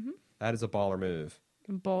play. Mm-hmm. That is a baller move.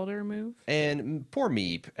 Boulder move. And poor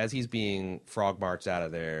Meep, as he's being frog marched out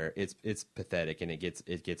of there, it's pathetic and it gets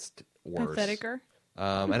worse. Patheticer.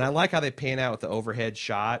 And I like how they pan out with the overhead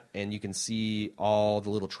shot, and you can see all the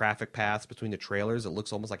little traffic paths between the trailers. It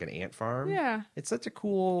looks almost like an ant farm. Yeah. It's such a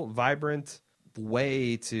cool, vibrant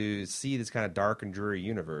way to see this kind of dark and dreary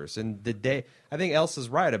universe. And I think Elsa's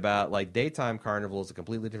right about, like, daytime carnival is a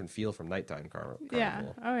completely different feel from nighttime carnival. Yeah.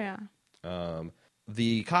 Oh, yeah.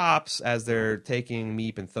 The cops, as they're taking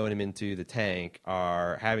Meep and throwing him into the tank,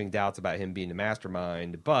 are having doubts about him being the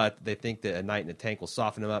mastermind, but they think that a night in the tank will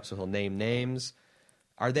soften him up so he'll name names.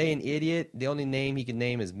 Are they an idiot? The only name he can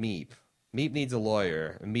name is Meep. Meep needs a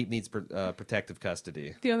lawyer, and Meep needs protective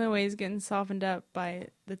custody. The only way he's getting softened up by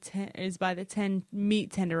the 10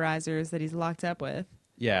 meat tenderizers that he's locked up with.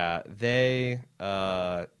 Yeah,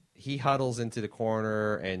 he huddles into the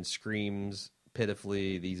corner and screams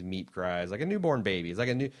pitifully these Meep cries like a newborn baby. It's like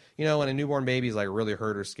when a newborn baby is like really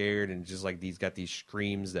hurt or scared and just like he's got these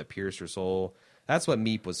screams that pierce your soul. That's what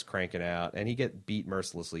Meep was cranking out, and he got beat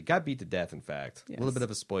mercilessly. Got beat to death, in fact. Yes. A little bit of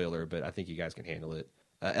a spoiler, but I think you guys can handle it.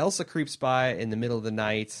 Elsa creeps by in the middle of the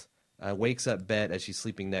night, wakes up Bet as she's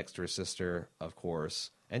sleeping next to her sister, of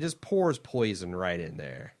course, and just pours poison right in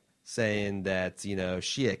there, saying that,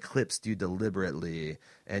 she eclipsed you deliberately,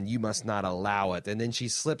 and you must not allow it. And then she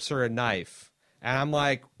slips her a knife. And I'm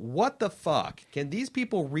like, what the fuck? Can these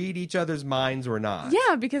people read each other's minds or not?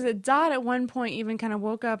 Yeah, because Dot at one point even kind of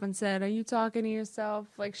woke up and said, are you talking to yourself?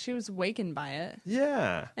 Like, she was wakened by it.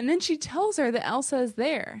 Yeah. And then she tells her that Elsa is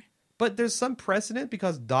there. But there's some precedent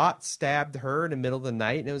because Dot stabbed her in the middle of the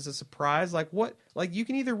night, and it was a surprise. Like, what? Like, you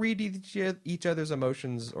can either read each other's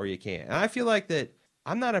emotions or you can't. And I feel like that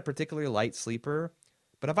I'm not a particularly light sleeper,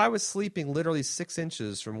 but if I was sleeping literally 6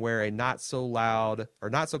 inches from where a not so loud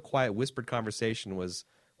or not so quiet whispered conversation was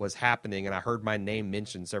happening and I heard my name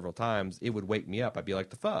mentioned several times, it would wake me up. I'd be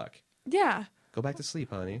like, the fuck? Yeah. Go back to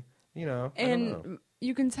sleep, honey. And I don't know.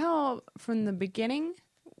 You can tell from the beginning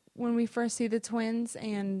when we first see the twins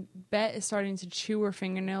and Bet is starting to chew her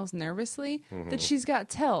fingernails nervously that she's got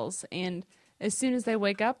tells. And as soon as they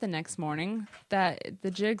wake up the next morning, that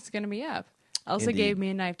the jig's going to be up. Elsa gave me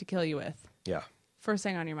a knife to kill you with. Yeah. First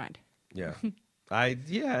thing on your mind. Yeah.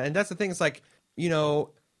 And that's the thing. It's like,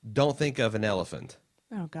 don't think of an elephant.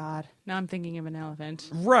 Oh, God. Now I'm thinking of an elephant.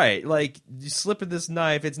 Right. Like, you slip of this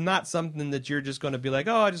knife, it's not something that you're just going to be like,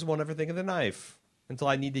 oh, I just won't ever think of the knife until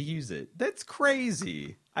I need to use it. That's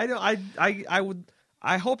crazy. I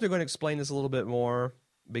hope they're going to explain this a little bit more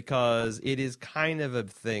because it is kind of a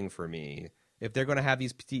thing for me. If they're going to have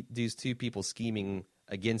these two people scheming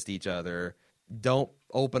against each other, don't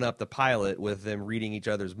open up the pilot with them reading each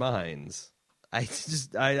other's minds. I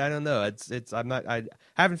don't know. I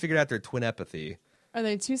haven't figured out their twin empathy. Are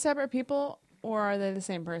they two separate people or are they the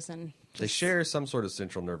same person? They share some sort of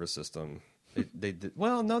central nervous system.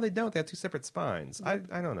 Well, no, they don't. They have two separate spines. I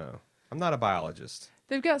don't know. I'm not a biologist.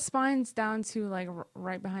 They've got spines down to like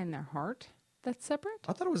right behind their heart. That's separate?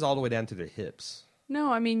 I thought it was all the way down to their hips.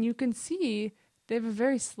 No, I mean, you can see they have a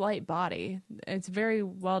very slight body. It's very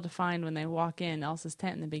well defined when they walk in Elsa's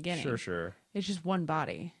tent in the beginning. Sure. It's just one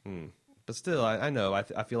body. But still, I know.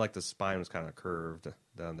 I feel like the spine was kind of curved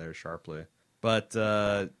down there sharply. But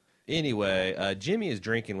anyway, Jimmy is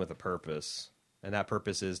drinking with a purpose. And that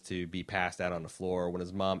purpose is to be passed out on the floor when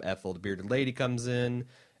his mom, Ethel, the bearded lady, comes in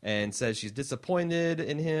and says she's disappointed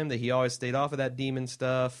in him, that he always stayed off of that demon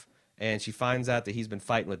stuff. And she finds out that he's been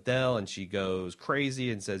fighting with Del, and she goes crazy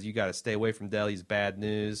and says, you got to stay away from Del. He's bad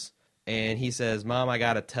news. And he says, Mom, I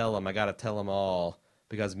got to tell him all,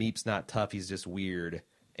 because Meep's not tough. He's just weird.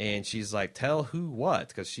 And she's like, tell who what?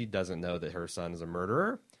 Because she doesn't know that her son is a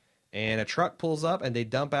murderer. And a truck pulls up, and they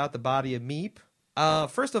dump out the body of Meep.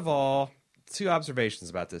 First of all, 2 observations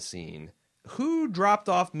about this scene. Who dropped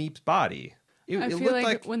off Meep's body? I feel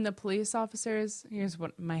like when the police officers... Here's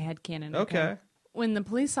what my headcanon. Okay. When the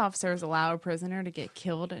police officers allow a prisoner to get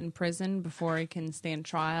killed in prison before he can stand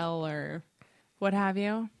trial or what have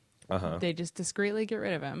you, they just discreetly get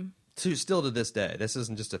rid of him. Still to this day. This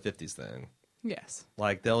isn't just a 50s thing. Yes.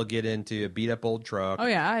 Like, they'll get into a beat-up old truck. Oh,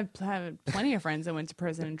 yeah. I've had plenty of friends that went to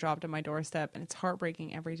prison and dropped at my doorstep, and it's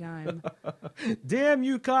heartbreaking every time. Damn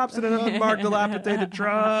you cops in an unmarked, dilapidated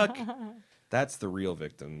truck. That's the real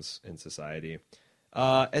victims in society.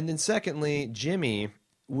 And then secondly, Jimmy,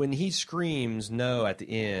 when he screams no at the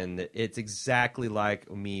end, it's exactly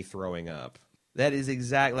like me throwing up. That is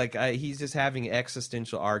exactly like he's just having an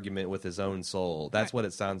existential argument with his own soul. That's what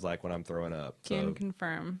it sounds like when I'm throwing up. Can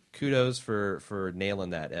confirm. Kudos for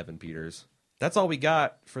nailing that, Evan Peters. That's all we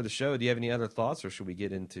got for the show. Do you have any other thoughts, or should we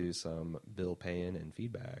get into some bill paying and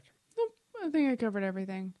feedback? Nope, I think I covered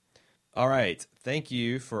everything. All right. Thank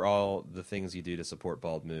you for all the things you do to support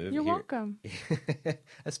Bald Move. You're welcome.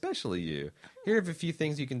 Especially you. Here are a few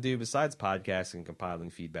things you can do besides podcasting and compiling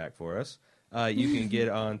feedback for us. You can get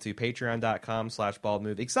on to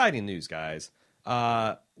patreon.com/baldmove. Exciting news, guys.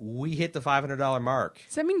 We hit the $500 mark.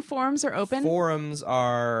 Does that mean forums are open? Forums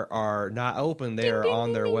are not open. They are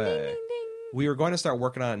on their way. We were going to start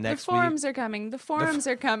working on it next week. The forums are coming. The forums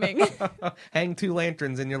are coming. Hang 2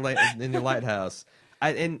 lanterns in your lighthouse.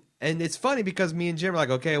 And it's funny because me and Jim are like,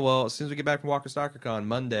 okay, well, as soon as we get back from Walker Stalker Con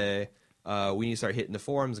Monday, we need to start hitting the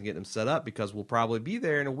forums and getting them set up because we'll probably be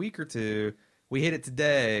there in a week or two. We hit it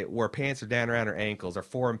today where pants are down around our ankles. Our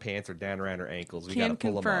forum pants are down around our ankles. We got to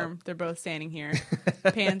pull them up. Can confirm they're both standing here.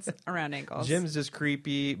 Pants around ankles. Jim's just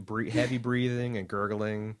creepy, heavy breathing and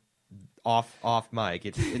gurgling off mic.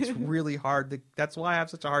 It's really hard. That's why I have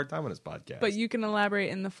such a hard time on this podcast. But you can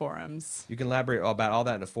elaborate in the forums. You can elaborate about all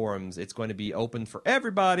that in the forums. It's going to be open for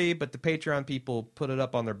everybody, but the Patreon people put it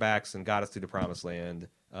up on their backs and got us through the promised land.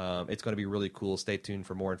 It's going to be really cool. Stay tuned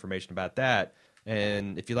for more information about that.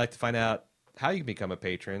 And if you'd like to find out how you can become a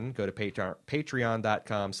patron, go to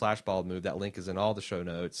patreon.com/baldmove. That link is in all the show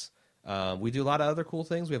notes. We do a lot of other cool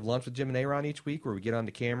things. We have lunch with Jim and Aaron each week where we get on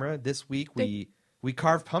the camera. This week we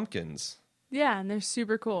carved pumpkins. Yeah, and they're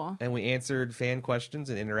super cool. And we answered fan questions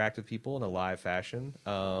and interacted with people in a live fashion.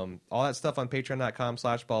 All that stuff on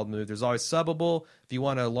patreon.com/baldmove. There's always Subbable. If you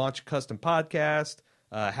want to launch a custom podcast,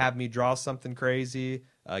 have me draw something crazy,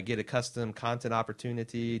 get a custom content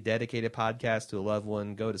opportunity, dedicated podcast to a loved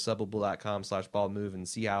one, go to subbable.com/baldmove and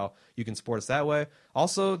see how you can support us that way.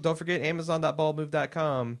 Also, don't forget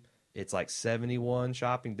amazon.baldmove.com. It's like 71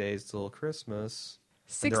 shopping days till Christmas.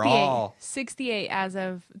 68 as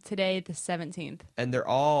of today, the 17th. And they're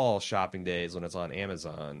all shopping days when it's on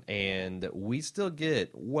Amazon. And we still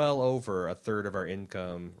get well over a third of our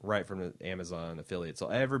income right from the Amazon affiliate. So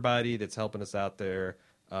everybody that's helping us out there,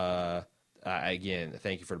 again,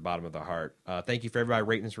 thank you for the bottom of the heart. Thank you for everybody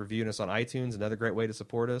rating us, reviewing us on iTunes. Another great way to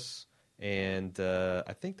support us. And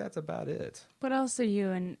I think that's about it. What else are you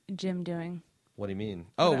and Jim doing? What do you mean?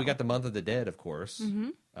 Oh, we got the Month of the Dead, of course,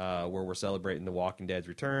 where we're celebrating The Walking Dead's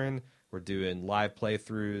return. We're doing live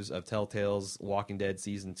playthroughs of Telltale's Walking Dead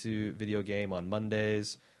Season 2 video game on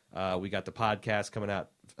Mondays. We got the podcast coming out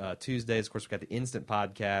Tuesdays. Of course, we got the Instant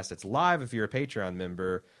Podcast. It's live if you're a Patreon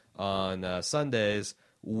member on Sundays.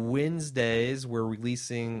 Wednesdays, we're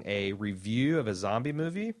releasing a review of a zombie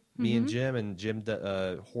movie. Me and Jim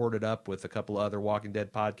hoarded up with a couple other Walking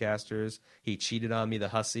Dead podcasters. He cheated on me, the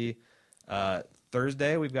hussy.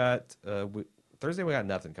 Thursday we got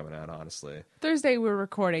nothing coming out, honestly. Thursday we're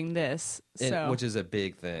recording this, which is a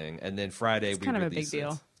big thing, and then Friday it's kind of a big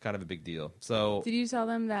deal. It's kind of a big deal. So did you tell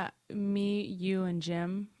them that me, you, and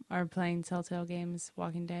Jim are playing Telltale Games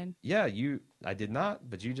Walking Dead? Yeah, I did not,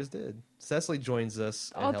 but you just did. Cecily joins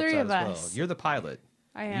us. And all helps three out of as us. Well. You're the pilot.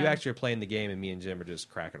 I am. You actually are playing the game, and me and Jim are just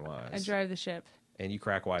cracking wise. I drive the ship. And you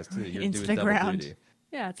crack wise too. You're into doing the double ground. duty.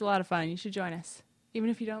 Yeah, it's a lot of fun. You should join us, even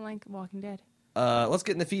if you don't like Walking Dead. Let's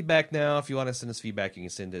get into feedback now. If you want to send us feedback, you can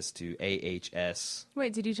send us to AHS.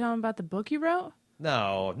 Wait, did you tell them about the book you wrote?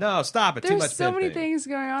 No, stop it. There's too much so pimping. many things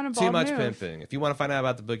going on in Bald Too much Move. pimping. If you want to find out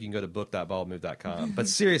about the book, you can go to book.baldmove.com. But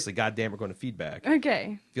seriously, goddamn, we're going to feedback.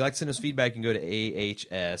 Okay. If you'd like to send us feedback, you can go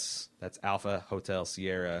to AHS. That's Alpha Hotel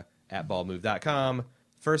Sierra at baldmove.com.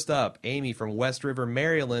 First up, Amy from West River,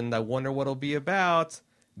 Maryland. I wonder what it'll be about.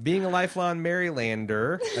 Being a lifelong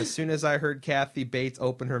Marylander, as soon as I heard Kathy Bates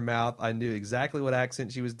open her mouth, I knew exactly what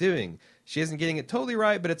accent she was doing. She isn't getting it totally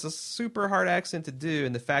right, but it's a super hard accent to do,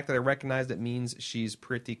 and the fact that I recognized it means she's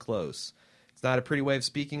pretty close. It's not a pretty way of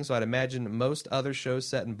speaking, so I'd imagine most other shows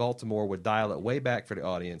set in Baltimore would dial it way back for the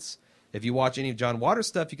audience. If you watch any of John Waters'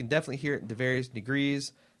 stuff, you can definitely hear it to various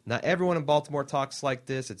degrees. Not everyone in Baltimore talks like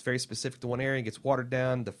this. It's very specific to one area and gets watered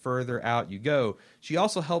down the further out you go. She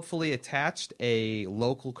also helpfully attached a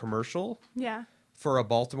local commercial for a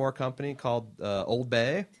Baltimore company called Old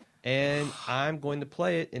Bay. And I'm going to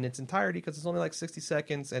play it in its entirety because it's only like 60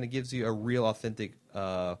 seconds and it gives you a real authentic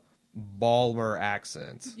Balmer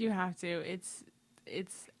accent. You have to.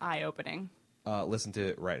 It's eye-opening. Listen to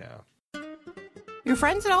it right now. Your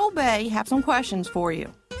friends at Old Bay have some questions for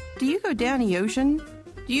you. Do you go down the ocean?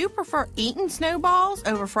 Do you prefer eating snowballs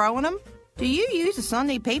over throwing them? Do you use a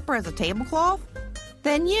Sunday paper as a tablecloth?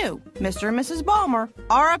 Then you, Mr. and Mrs. Balmer,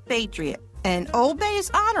 are a patriot. And Old Bay is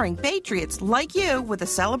honoring patriots like you with a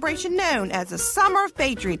celebration known as the Summer of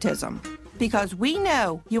Patriotism. Because we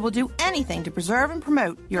know you will do anything to preserve and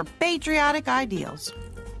promote your patriotic ideals.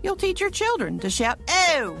 You'll teach your children to shout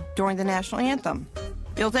 "Oh" during the national anthem.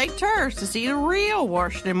 You'll take tours to see the real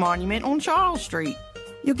Washington Monument on Charles Street.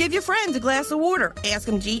 You'll give your friends a glass of water, ask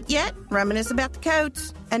them to eat yet, reminisce about the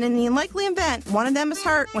coats. And in the unlikely event one of them is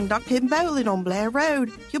hurt when ducked hidden bowling on Blair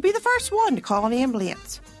Road, you'll be the first one to call an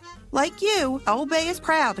ambulance. Like you, Old Bay is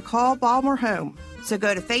proud to call Balmer home. So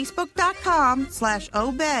go to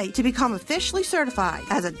facebook.com/Old Bay to become officially certified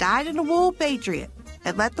as a dyed-in-the-wool patriot.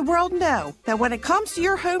 And let the world know that when it comes to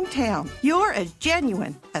your hometown, you're as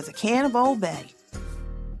genuine as a can of Old Bay.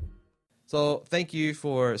 So thank you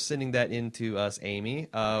for sending that in to us, Amy.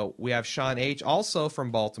 We have Sean H., also from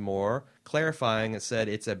Baltimore, clarifying. It said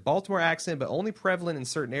it's a Baltimore accent, but only prevalent in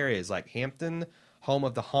certain areas like Hampton, home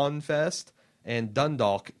of the Hanfest, and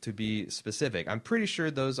Dundalk, to be specific. I'm pretty sure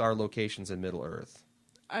those are locations in Middle-earth.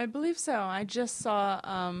 I believe so. I just saw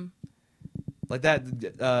like that.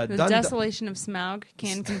 The Desolation of Smaug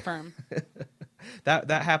can confirm. that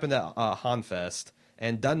happened at Hanfest.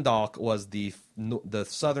 And Dundalk was the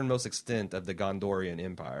southernmost extent of the Gondorian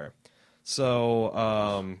Empire. So,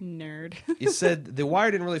 nerd. He said, the Wire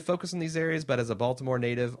didn't really focus on these areas, but as a Baltimore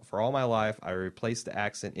native for all my life, I replaced the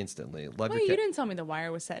accent instantly. Wait, you didn't tell me The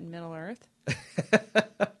Wire was set in Middle-earth.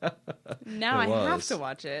 Now I have to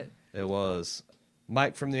watch it. It was.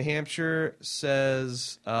 Mike from New Hampshire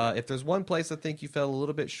says, if there's one place I think you fell a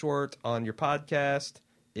little bit short on your podcast,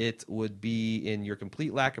 it would be in your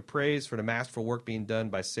complete lack of praise for the masterful work being done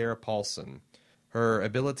by Sarah Paulson. Her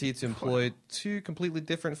ability to employ two completely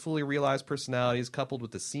different, fully realized personalities, coupled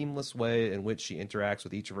with the seamless way in which she interacts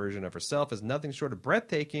with each version of herself, is nothing short of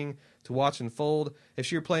breathtaking to watch unfold. If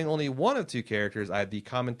she were playing only one of two characters, I'd be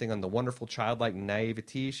commenting on the wonderful childlike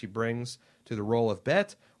naivety she brings to the role of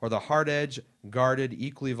Bet, or the hard-edged, guarded,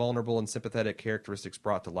 equally vulnerable and sympathetic characteristics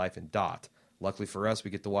brought to life in Dot. Luckily for us,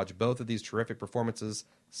 we get to watch both of these terrific performances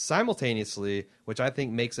simultaneously, which I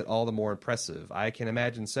think makes it all the more impressive. I can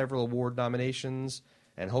imagine several award nominations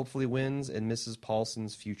and hopefully wins in Mrs.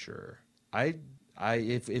 Paulson's future.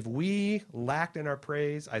 If we lacked in our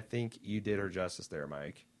praise, I think you did her justice there,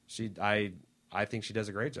 Mike. I think she does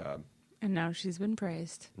a great job. And now she's been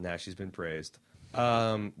praised.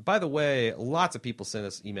 By the way, lots of people sent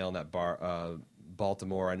us email in that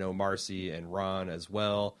Baltimore. I know Marcy and Ron as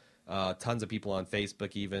well. Tons of people on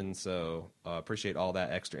Facebook even, so appreciate all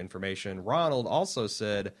that extra information. Ronald also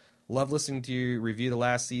said, love listening to you review the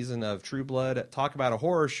last season of True Blood. Talk about a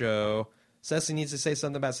horror show. Cecily needs to say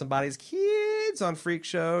something about somebody's kids on Freak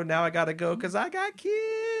Show. Now I gotta go because I got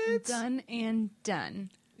kids. Done and done.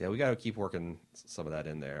 Yeah, we gotta keep working some of that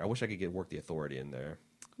in there. I wish I could work the authority in there.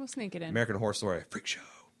 We'll sneak it in. American Horror Story Freak Show.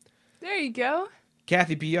 There you go.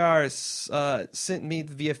 Kathy BR sent me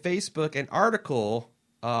via Facebook an article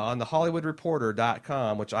on the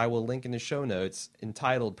HollywoodReporter.com, which I will link in the show notes,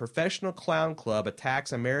 entitled Professional Clown Club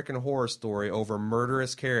Attacks American Horror Story Over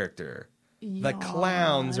Murderous Character. The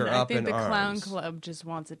clowns are up in arms. I think the Clown Club just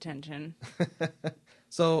wants attention.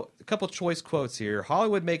 So, a couple choice quotes here.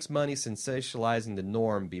 Hollywood makes money sensationalizing the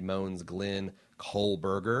norm, bemoans Glenn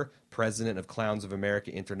Kohlberger, president of Clowns of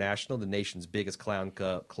America International, the nation's biggest clown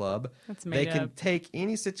club. They can take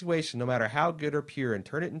any situation, no matter how good or pure, and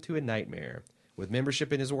turn it into a nightmare. With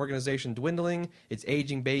membership in his organization dwindling, its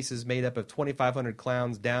aging base is made up of 2,500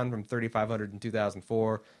 clowns, down from 3,500 in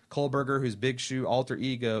 2004. Kohlberger, whose big shoe alter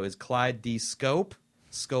ego is Clyde D. Scope,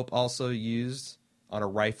 Scope also used on a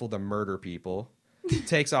rifle to murder people,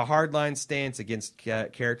 takes a hardline stance against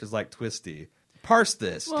characters like Twisty. Parse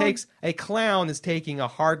this. A clown is taking a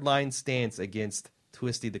hardline stance against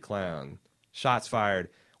Twisty the Clown. Shots fired.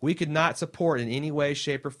 We could not support in any way,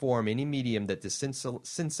 shape, or form any medium that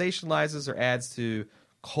sensationalizes or adds to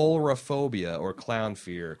chlorophobia or clown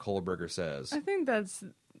fear, Kohlberger says. I think this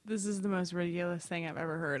is the most ridiculous thing I've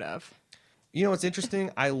ever heard of. You know what's interesting?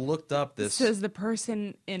 I looked up this. Says the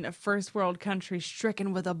person in a first world country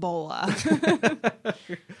stricken with Ebola.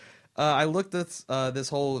 I looked this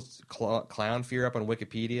whole clown fear up on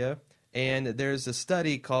Wikipedia, and there's a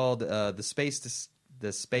study called the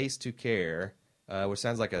Space to Care, which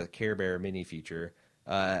sounds like a Care Bear mini feature.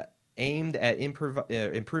 And Aimed at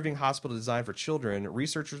improving hospital design for children,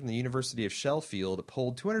 researchers from the University of Sheffield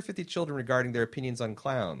polled 250 children regarding their opinions on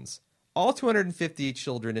clowns. All 250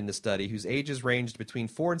 children in the study, whose ages ranged between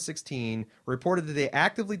 4 and 16, reported that they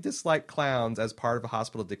actively disliked clowns as part of a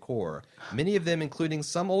hospital decor. Many of them, including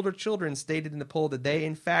some older children, stated in the poll that they,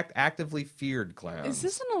 in fact, actively feared clowns. Is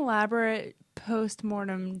this an elaborate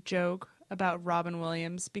post-mortem joke about Robin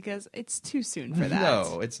Williams? Because it's too soon for that.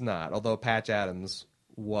 No, it's not. Although Patch Adams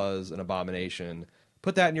was an abomination.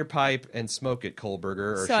 Put that in your pipe and smoke it,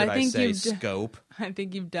 Kohlberger, or so should I say Scope. I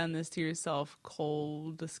think you've done this to yourself,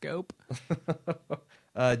 Cold-the-Scope.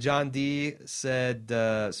 John D.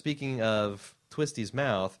 said, speaking of Twisty's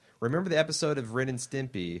mouth, remember the episode of Ren and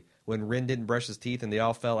Stimpy when Ren didn't brush his teeth and they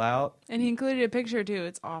all fell out? And he included a picture, too.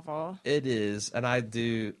 It's awful. It is, and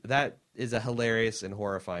that is a hilarious and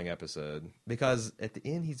horrifying episode. Because at the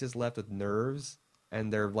end, he's just left with nerves,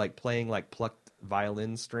 and they're like playing like plucked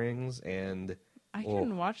violin strings, and... I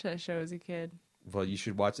couldn't watch that show as a kid. Well, you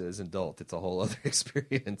should watch it as an adult. It's a whole other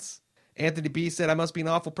experience. Anthony B. said, I must be an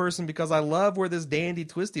awful person because I love where this dandy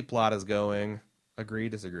twisty plot is going. Agree,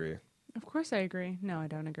 disagree? Of course I agree. No, I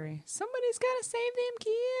don't agree. Somebody's got to save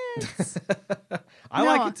them kids. I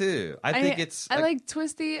like it too. I like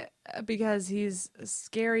Twisty because he's a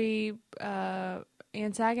scary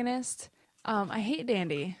antagonist. I hate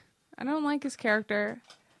Dandy. I don't like his character.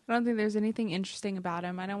 I don't think there's anything interesting about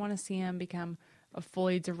him. I don't want to see him become a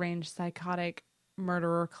fully deranged, psychotic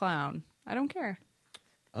murderer clown. I don't care.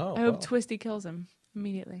 I hope Twisty kills him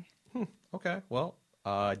immediately. Okay, well,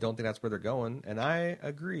 I don't think that's where they're going, and I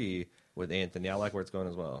agree with Anthony. I like where it's going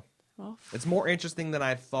as well. It's more interesting than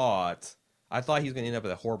I thought. I thought he was going to end up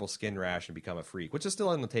with a horrible skin rash and become a freak, which is still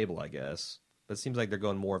on the table, I guess. But it seems like they're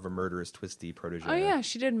going more of a murderous, Twisty protege. Oh, yeah,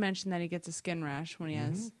 she did mention that he gets a skin rash when he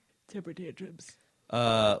has temper tantrums.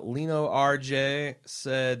 Lino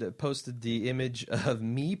RJ posted the image of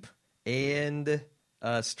Meep and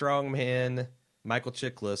Strongman Michael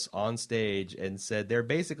Chiklis on stage and said they're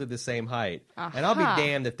basically the same height. And I'll be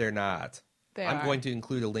damned if they're not. I'm going to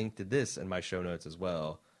include a link to this in my show notes as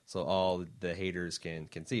well, so all the haters can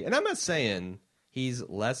see. And I'm not saying he's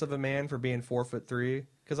less of a man for being 4'3",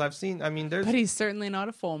 because I've seen. There's. But he's certainly not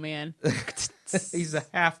a full man. He's a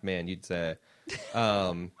half man, you'd say.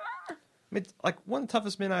 Like one of the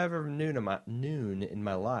toughest men I ever known in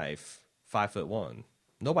my life, 5'1".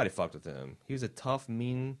 Nobody fucked with him. He was a tough,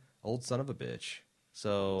 mean old son of a bitch.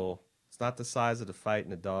 So it's not the size of the fight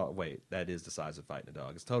in a dog. Wait, that is the size of fighting a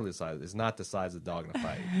dog. It's totally the size. It's not the size of the dog in a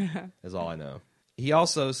fight. Is all I know. He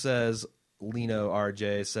also says, Lino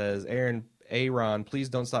RJ says, Aaron, please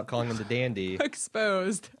don't stop calling him the dandy.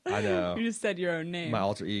 Exposed. I know. You just said your own name. My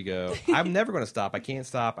alter ego. I'm never going to stop. I can't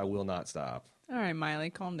stop. I will not stop. All right, Miley,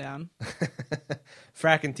 calm down.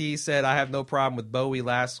 Frackin' T said, I have no problem with Bowie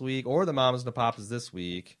last week or the Mamas and the Papas this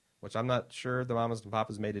week, which I'm not sure the Mamas and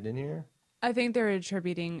Papas made it in here. I think they're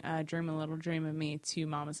attributing Dream a Little Dream of Me to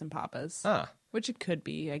Mamas and Papas. Which it could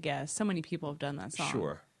be, I guess. So many people have done that song.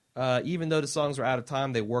 Sure. Even though the songs were out of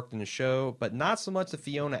time, they worked in the show, but not so much the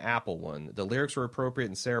Fiona Apple one. The lyrics were appropriate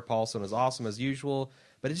and Sarah Paulson was awesome as usual,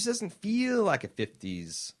 but it just doesn't feel like a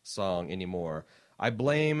 50s song anymore. I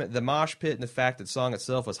blame the mosh pit and the fact that the song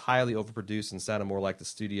itself was highly overproduced and sounded more like the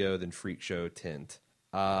studio than freak show tint.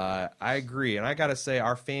 I agree, and I gotta say,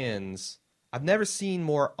 our fans, I've never seen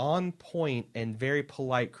more on point and very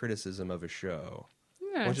polite criticism of a show.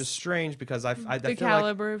 Yes. Which is strange because I feel the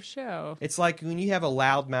caliber of show. It's like when you have a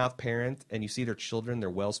loudmouth parent and you see their children,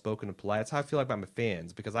 they're well-spoken and polite. That's how I feel like about my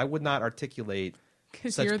fans, because I would not articulate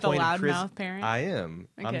because you're the loudmouth parent? I am.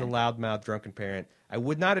 Okay. I'm the loudmouth drunken parent. I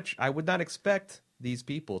would not expect these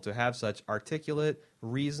people to have such articulate,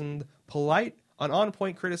 reasoned, polite, and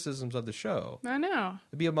on-point criticisms of the show. I know.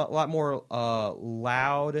 It'd be a lot more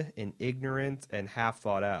loud and ignorant and half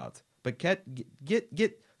thought out. But get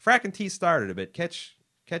Frackin' T started a bit. Catch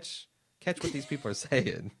what these people are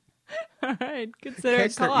saying. All right, consider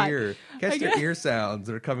it caught. Catch their ear sounds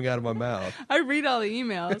that are coming out of my mouth. I read all the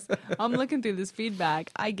emails. I'm looking through this feedback.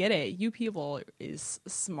 I get it. You people is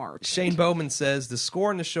smart. Shane Bowman says, the score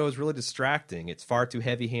in the show is really distracting. It's far too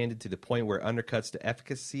heavy-handed to the point where it undercuts the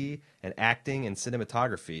efficacy and acting and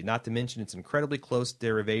cinematography, not to mention its incredibly close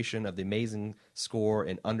derivation of the amazing score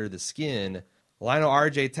in Under the Skin. Lionel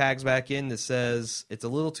RJ tags back in that says, it's a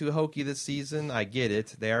little too hokey this season. I get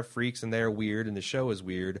it. They are freaks and they are weird, and the show is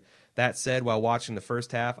weird. That said, while watching the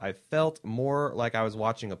first half, I felt more like I was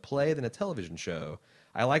watching a play than a television show.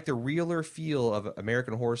 I like the realer feel of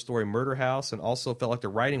American Horror Story Murder House, and also felt like the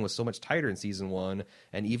writing was so much tighter in season 1,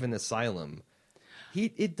 and even Asylum.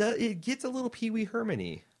 It gets a little Pee Wee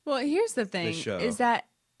Herman-y. Well, here's the thing, is that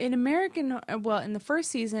in the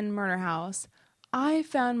first season, Murder House, I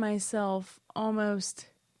found myself almost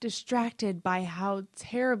distracted by how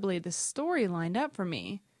terribly the story lined up for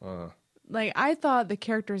me. Like, I thought the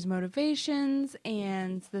characters' motivations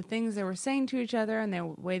and the things they were saying to each other and the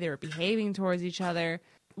way they were behaving towards each other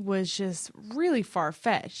was just really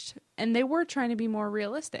far-fetched. And they were trying to be more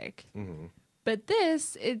realistic. Mm-hmm. But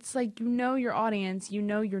this, it's like, you know your audience, you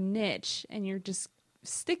know your niche, and you're just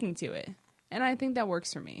sticking to it. And I think that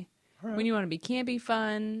works for me. Right. When you want to be campy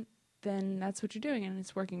fun, then that's what you're doing, and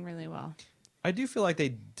it's working really well. I do feel like they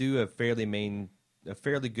do a fairly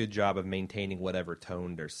good job of maintaining whatever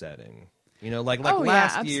tone they're setting. You know, like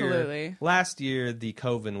last year. Last year, the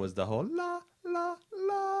Coven was the whole la la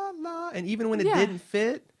la la, and even when it didn't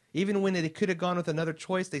fit, even when it could have gone with another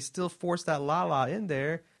choice, they still forced that la la in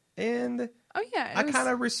there. And I kind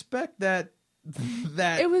of respect that.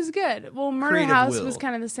 That it was good. Well, Murder House was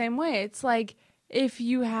kind of the same way. It's like if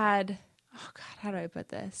you had, oh God, how do I put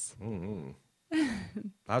this? Mm-hmm.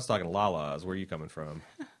 I was talking la-las. Where are you coming from?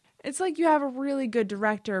 It's like you have a really good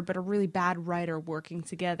director, but a really bad writer working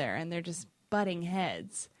together, and they're just butting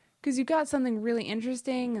heads. Because you got something really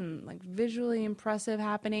interesting and like visually impressive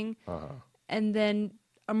happening, and then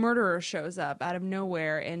a murderer shows up out of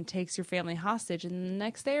nowhere and takes your family hostage, and the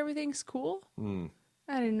next day everything's cool.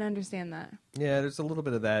 I didn't understand that. Yeah, there's a little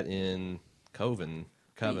bit of that in Coven.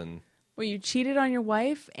 Well, you cheated on your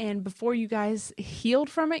wife, and before you guys healed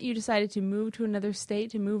from it, you decided to move to another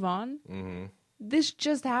state to move on. Mm-hmm. This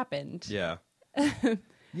just happened. Yeah.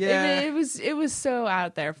 Yeah. It was so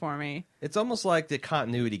out there for me. It's almost like the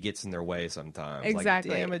continuity gets in their way sometimes.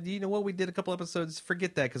 Exactly. Like, damn it, you know what? We did a couple episodes.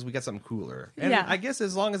 Forget that because we got something cooler. And I guess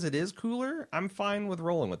as long as it is cooler, I'm fine with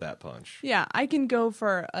rolling with that punch. Yeah, I can go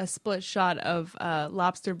for a split shot of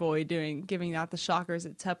Lobster Boy giving out the shockers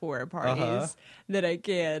at Tupperware parties that I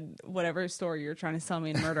can whatever story you're trying to sell me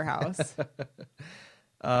in Murder House.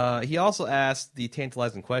 He also asked the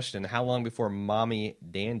tantalizing question, how long before Mommy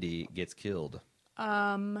Dandy gets killed?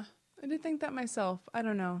 I did think that myself. I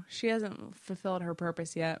don't know. She hasn't fulfilled her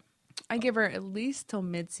purpose yet. I give her at least till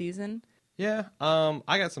mid-season. Yeah,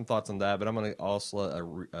 I got some thoughts on that, but I'm going to also let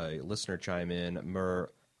a listener chime in.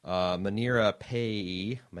 Manira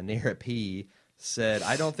P said,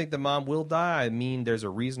 I don't think the mom will die. I mean, there's a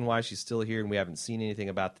reason why she's still here, and we haven't seen anything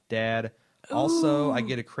about the dad. Ooh. Also, I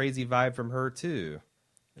get a crazy vibe from her, too.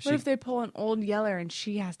 What if they pull an old Yeller and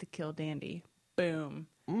she has to kill Dandy? Boom.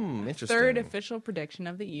 Interesting. Third official prediction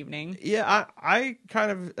of the evening. Yeah, I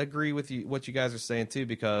kind of agree with what you guys are saying too,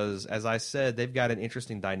 because as I said, they've got an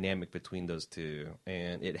interesting dynamic between those two,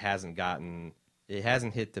 and it hasn't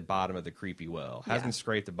hit the bottom of the creepy well, hasn't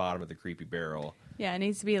scraped the bottom of the creepy barrel. Yeah, it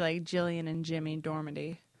needs to be like Jillian and Jimmy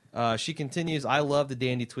Dormandy. She continues, I love the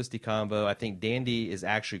Dandy Twisty combo. I think Dandy is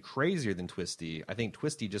actually crazier than Twisty. I think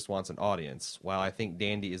Twisty just wants an audience, while I think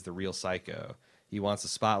Dandy is the real psycho. He wants the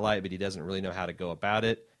spotlight, but he doesn't really know how to go about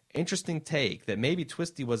it. Interesting take that maybe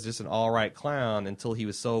Twisty was just an all-right clown until he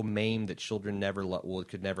was so maimed that children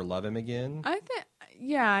could never love him again.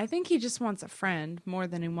 I think he just wants a friend more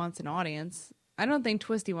than he wants an audience. I don't think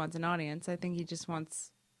Twisty wants an audience. I think he just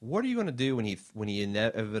wants... What are you going to do when he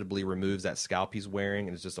inevitably removes that scalp he's wearing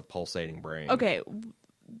and it's just a pulsating brain? Okay,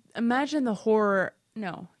 imagine the horror...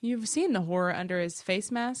 No, you've seen the horror under his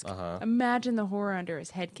face mask. Imagine the horror under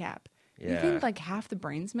his head cap. Yeah. You think like half the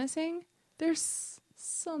brain's missing? There's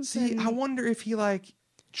something. See, I wonder if he like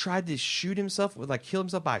tried to shoot himself kill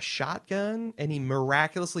himself by a shotgun, and he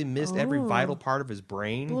miraculously missed every vital part of his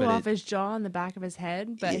brain. Blew off his jaw and the back of his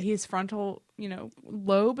head, but his frontal,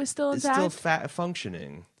 lobe is still intact. It's still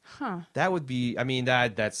functioning. Huh. That would be. I mean,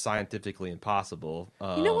 that's scientifically impossible.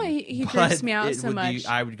 You know why he creeps me out so much?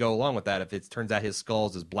 I would go along with that if it turns out his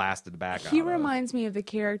skull's is blasted back. He reminds me of the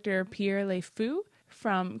character Pierre Le Fou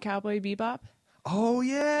from Cowboy Bebop. Oh,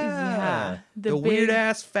 yeah. The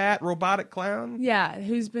weird-ass, fat, robotic clown? Yeah,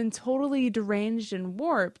 who's been totally deranged and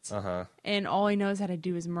warped, and all he knows how to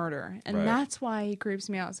do is murder. And that's why he creeps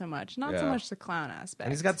me out so much. Not so much the clown aspect.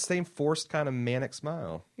 And he's got the same forced kind of manic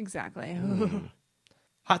smile. Exactly.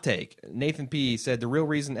 Hot take. Nathan P. said, the real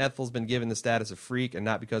reason Ethel's been given the status of freak, and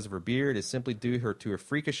not because of her beard, is simply due to her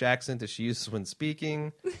freakish accent that she uses when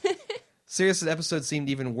speaking. Sirius's episode seemed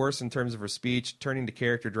even worse in terms of her speech, turning the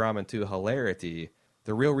character drama into a hilarity.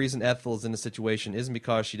 The real reason Ethel is in the situation isn't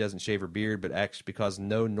because she doesn't shave her beard, but actually because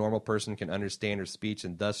no normal person can understand her speech,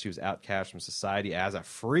 and thus she was outcast from society as a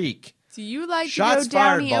freak. Do you like Shots to go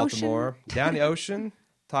down fired, the Baltimore. Ocean? Down the ocean.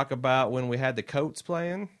 Talk about when we had the Coats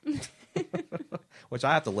playing. Which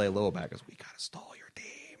I have to lay low back because we got to stall your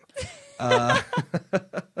team. I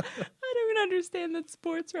don't even understand that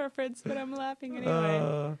sports reference, but I'm laughing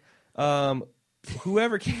anyway.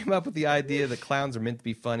 Whoever came up with the idea that clowns are meant to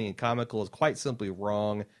be funny and comical is quite simply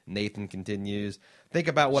wrong. Nathan continues. Think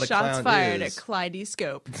about what a clown is. Shots fired at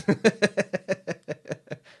Kaleidoscope.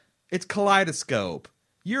 It's Kaleidoscope.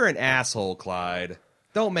 You're an asshole, Clyde.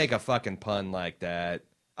 Don't make a fucking pun like that.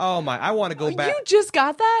 Oh my, I want to go back. You just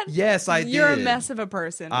got that? Yes, I did. You're a mess of a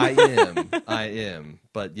person. I am.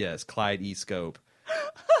 But yes, Clyde E. Scope.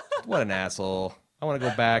 What an asshole. I want to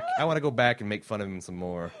go back. I want to go back and make fun of him some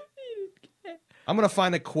more. I'm going to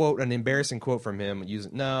find a quote, an embarrassing quote from him.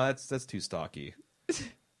 No, that's too stocky.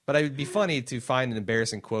 But it would be funny to find an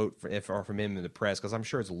embarrassing quote from him in the press, because I'm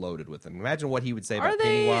sure it's loaded with them. Imagine what he would say about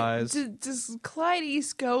Pennywise. Does Clyde E.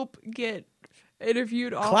 Scope get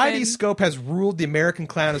interviewed often? Clyde E. Scope has ruled the American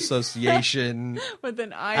Clown Association with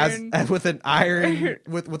an iron, with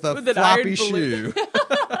a floppy shoe.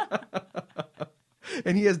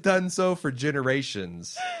 And he has done so for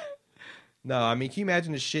generations. No, I mean, can you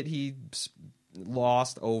imagine the shit he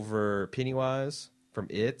lost over Pennywise from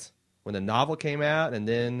It when the novel came out, and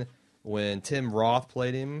then when Tim Roth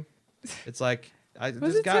played him? It's like,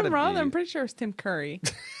 was it Tim Roth? I'm pretty sure it's Tim Curry.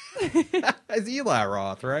 It's Eli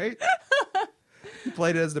Roth, right? He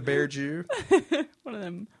played it as the Bear Jew.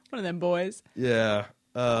 One of them boys. Yeah.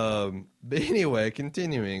 But anyway,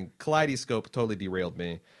 continuing, Kaleidoscope totally derailed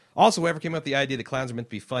me. Also, whoever came up with the idea that clowns are meant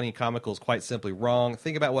to be funny and comical is quite simply wrong.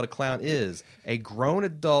 Think about what a clown is. A grown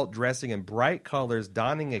adult dressing in bright colors,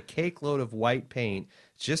 donning a cakeload of white paint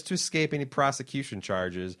just to escape any prosecution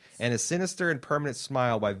charges, and a sinister and permanent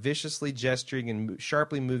smile by viciously gesturing and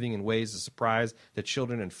sharply moving in ways to surprise the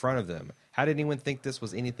children in front of them. How did anyone think this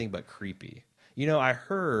was anything but creepy? You know, I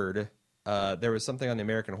heard there was something on the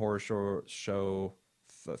American Horror Show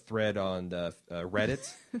thread on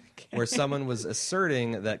Reddit where someone was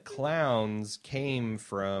asserting that clowns came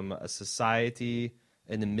from a society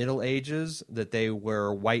in the Middle Ages, that they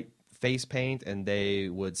were white face paint and they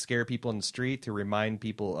would scare people in the street to remind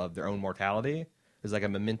people of their own mortality. It's like a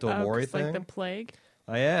memento mori thing. Like the plague?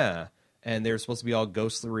 Oh, yeah. And they were supposed to be all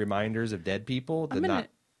ghostly reminders of dead people.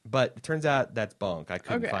 But it turns out that's bunk. I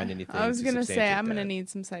couldn't find anything. I was going to say, I'm going to need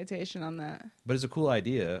some citation on that. But it's a cool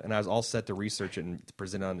idea, and I was all set to research it and to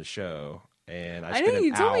present it on the show. And I know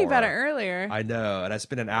you told me about it earlier. I know, and I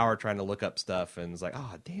spent an hour trying to look up stuff, and it's like,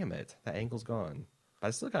 oh, damn it, that angle's gone. But I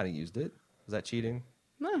still kind of used it. Was that cheating?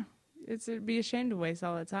 No, it'd be a shame to waste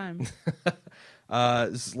all that time.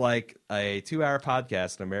 This is like a 2-hour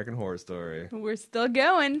podcast, An American Horror Story. We're still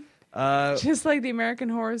going. Just like the American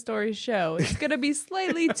Horror Story show. It's going to be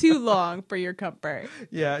slightly too long for your comfort.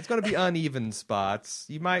 Yeah, it's going to be uneven spots.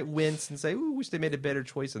 You might wince and say, ooh, wish they made a better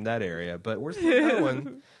choice in that area, but we're still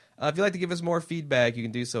going. If you'd like to give us more feedback, you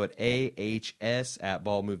can do so at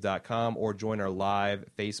ahs@baldmove.com or join our live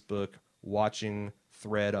Facebook watching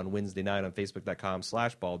thread on Wednesday night on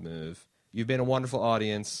facebook.com/baldmove. You've been a wonderful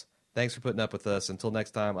audience. Thanks for putting up with us. Until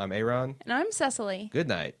next time, I'm Aaron. And I'm Cecily. Good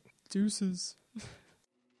night. Deuces.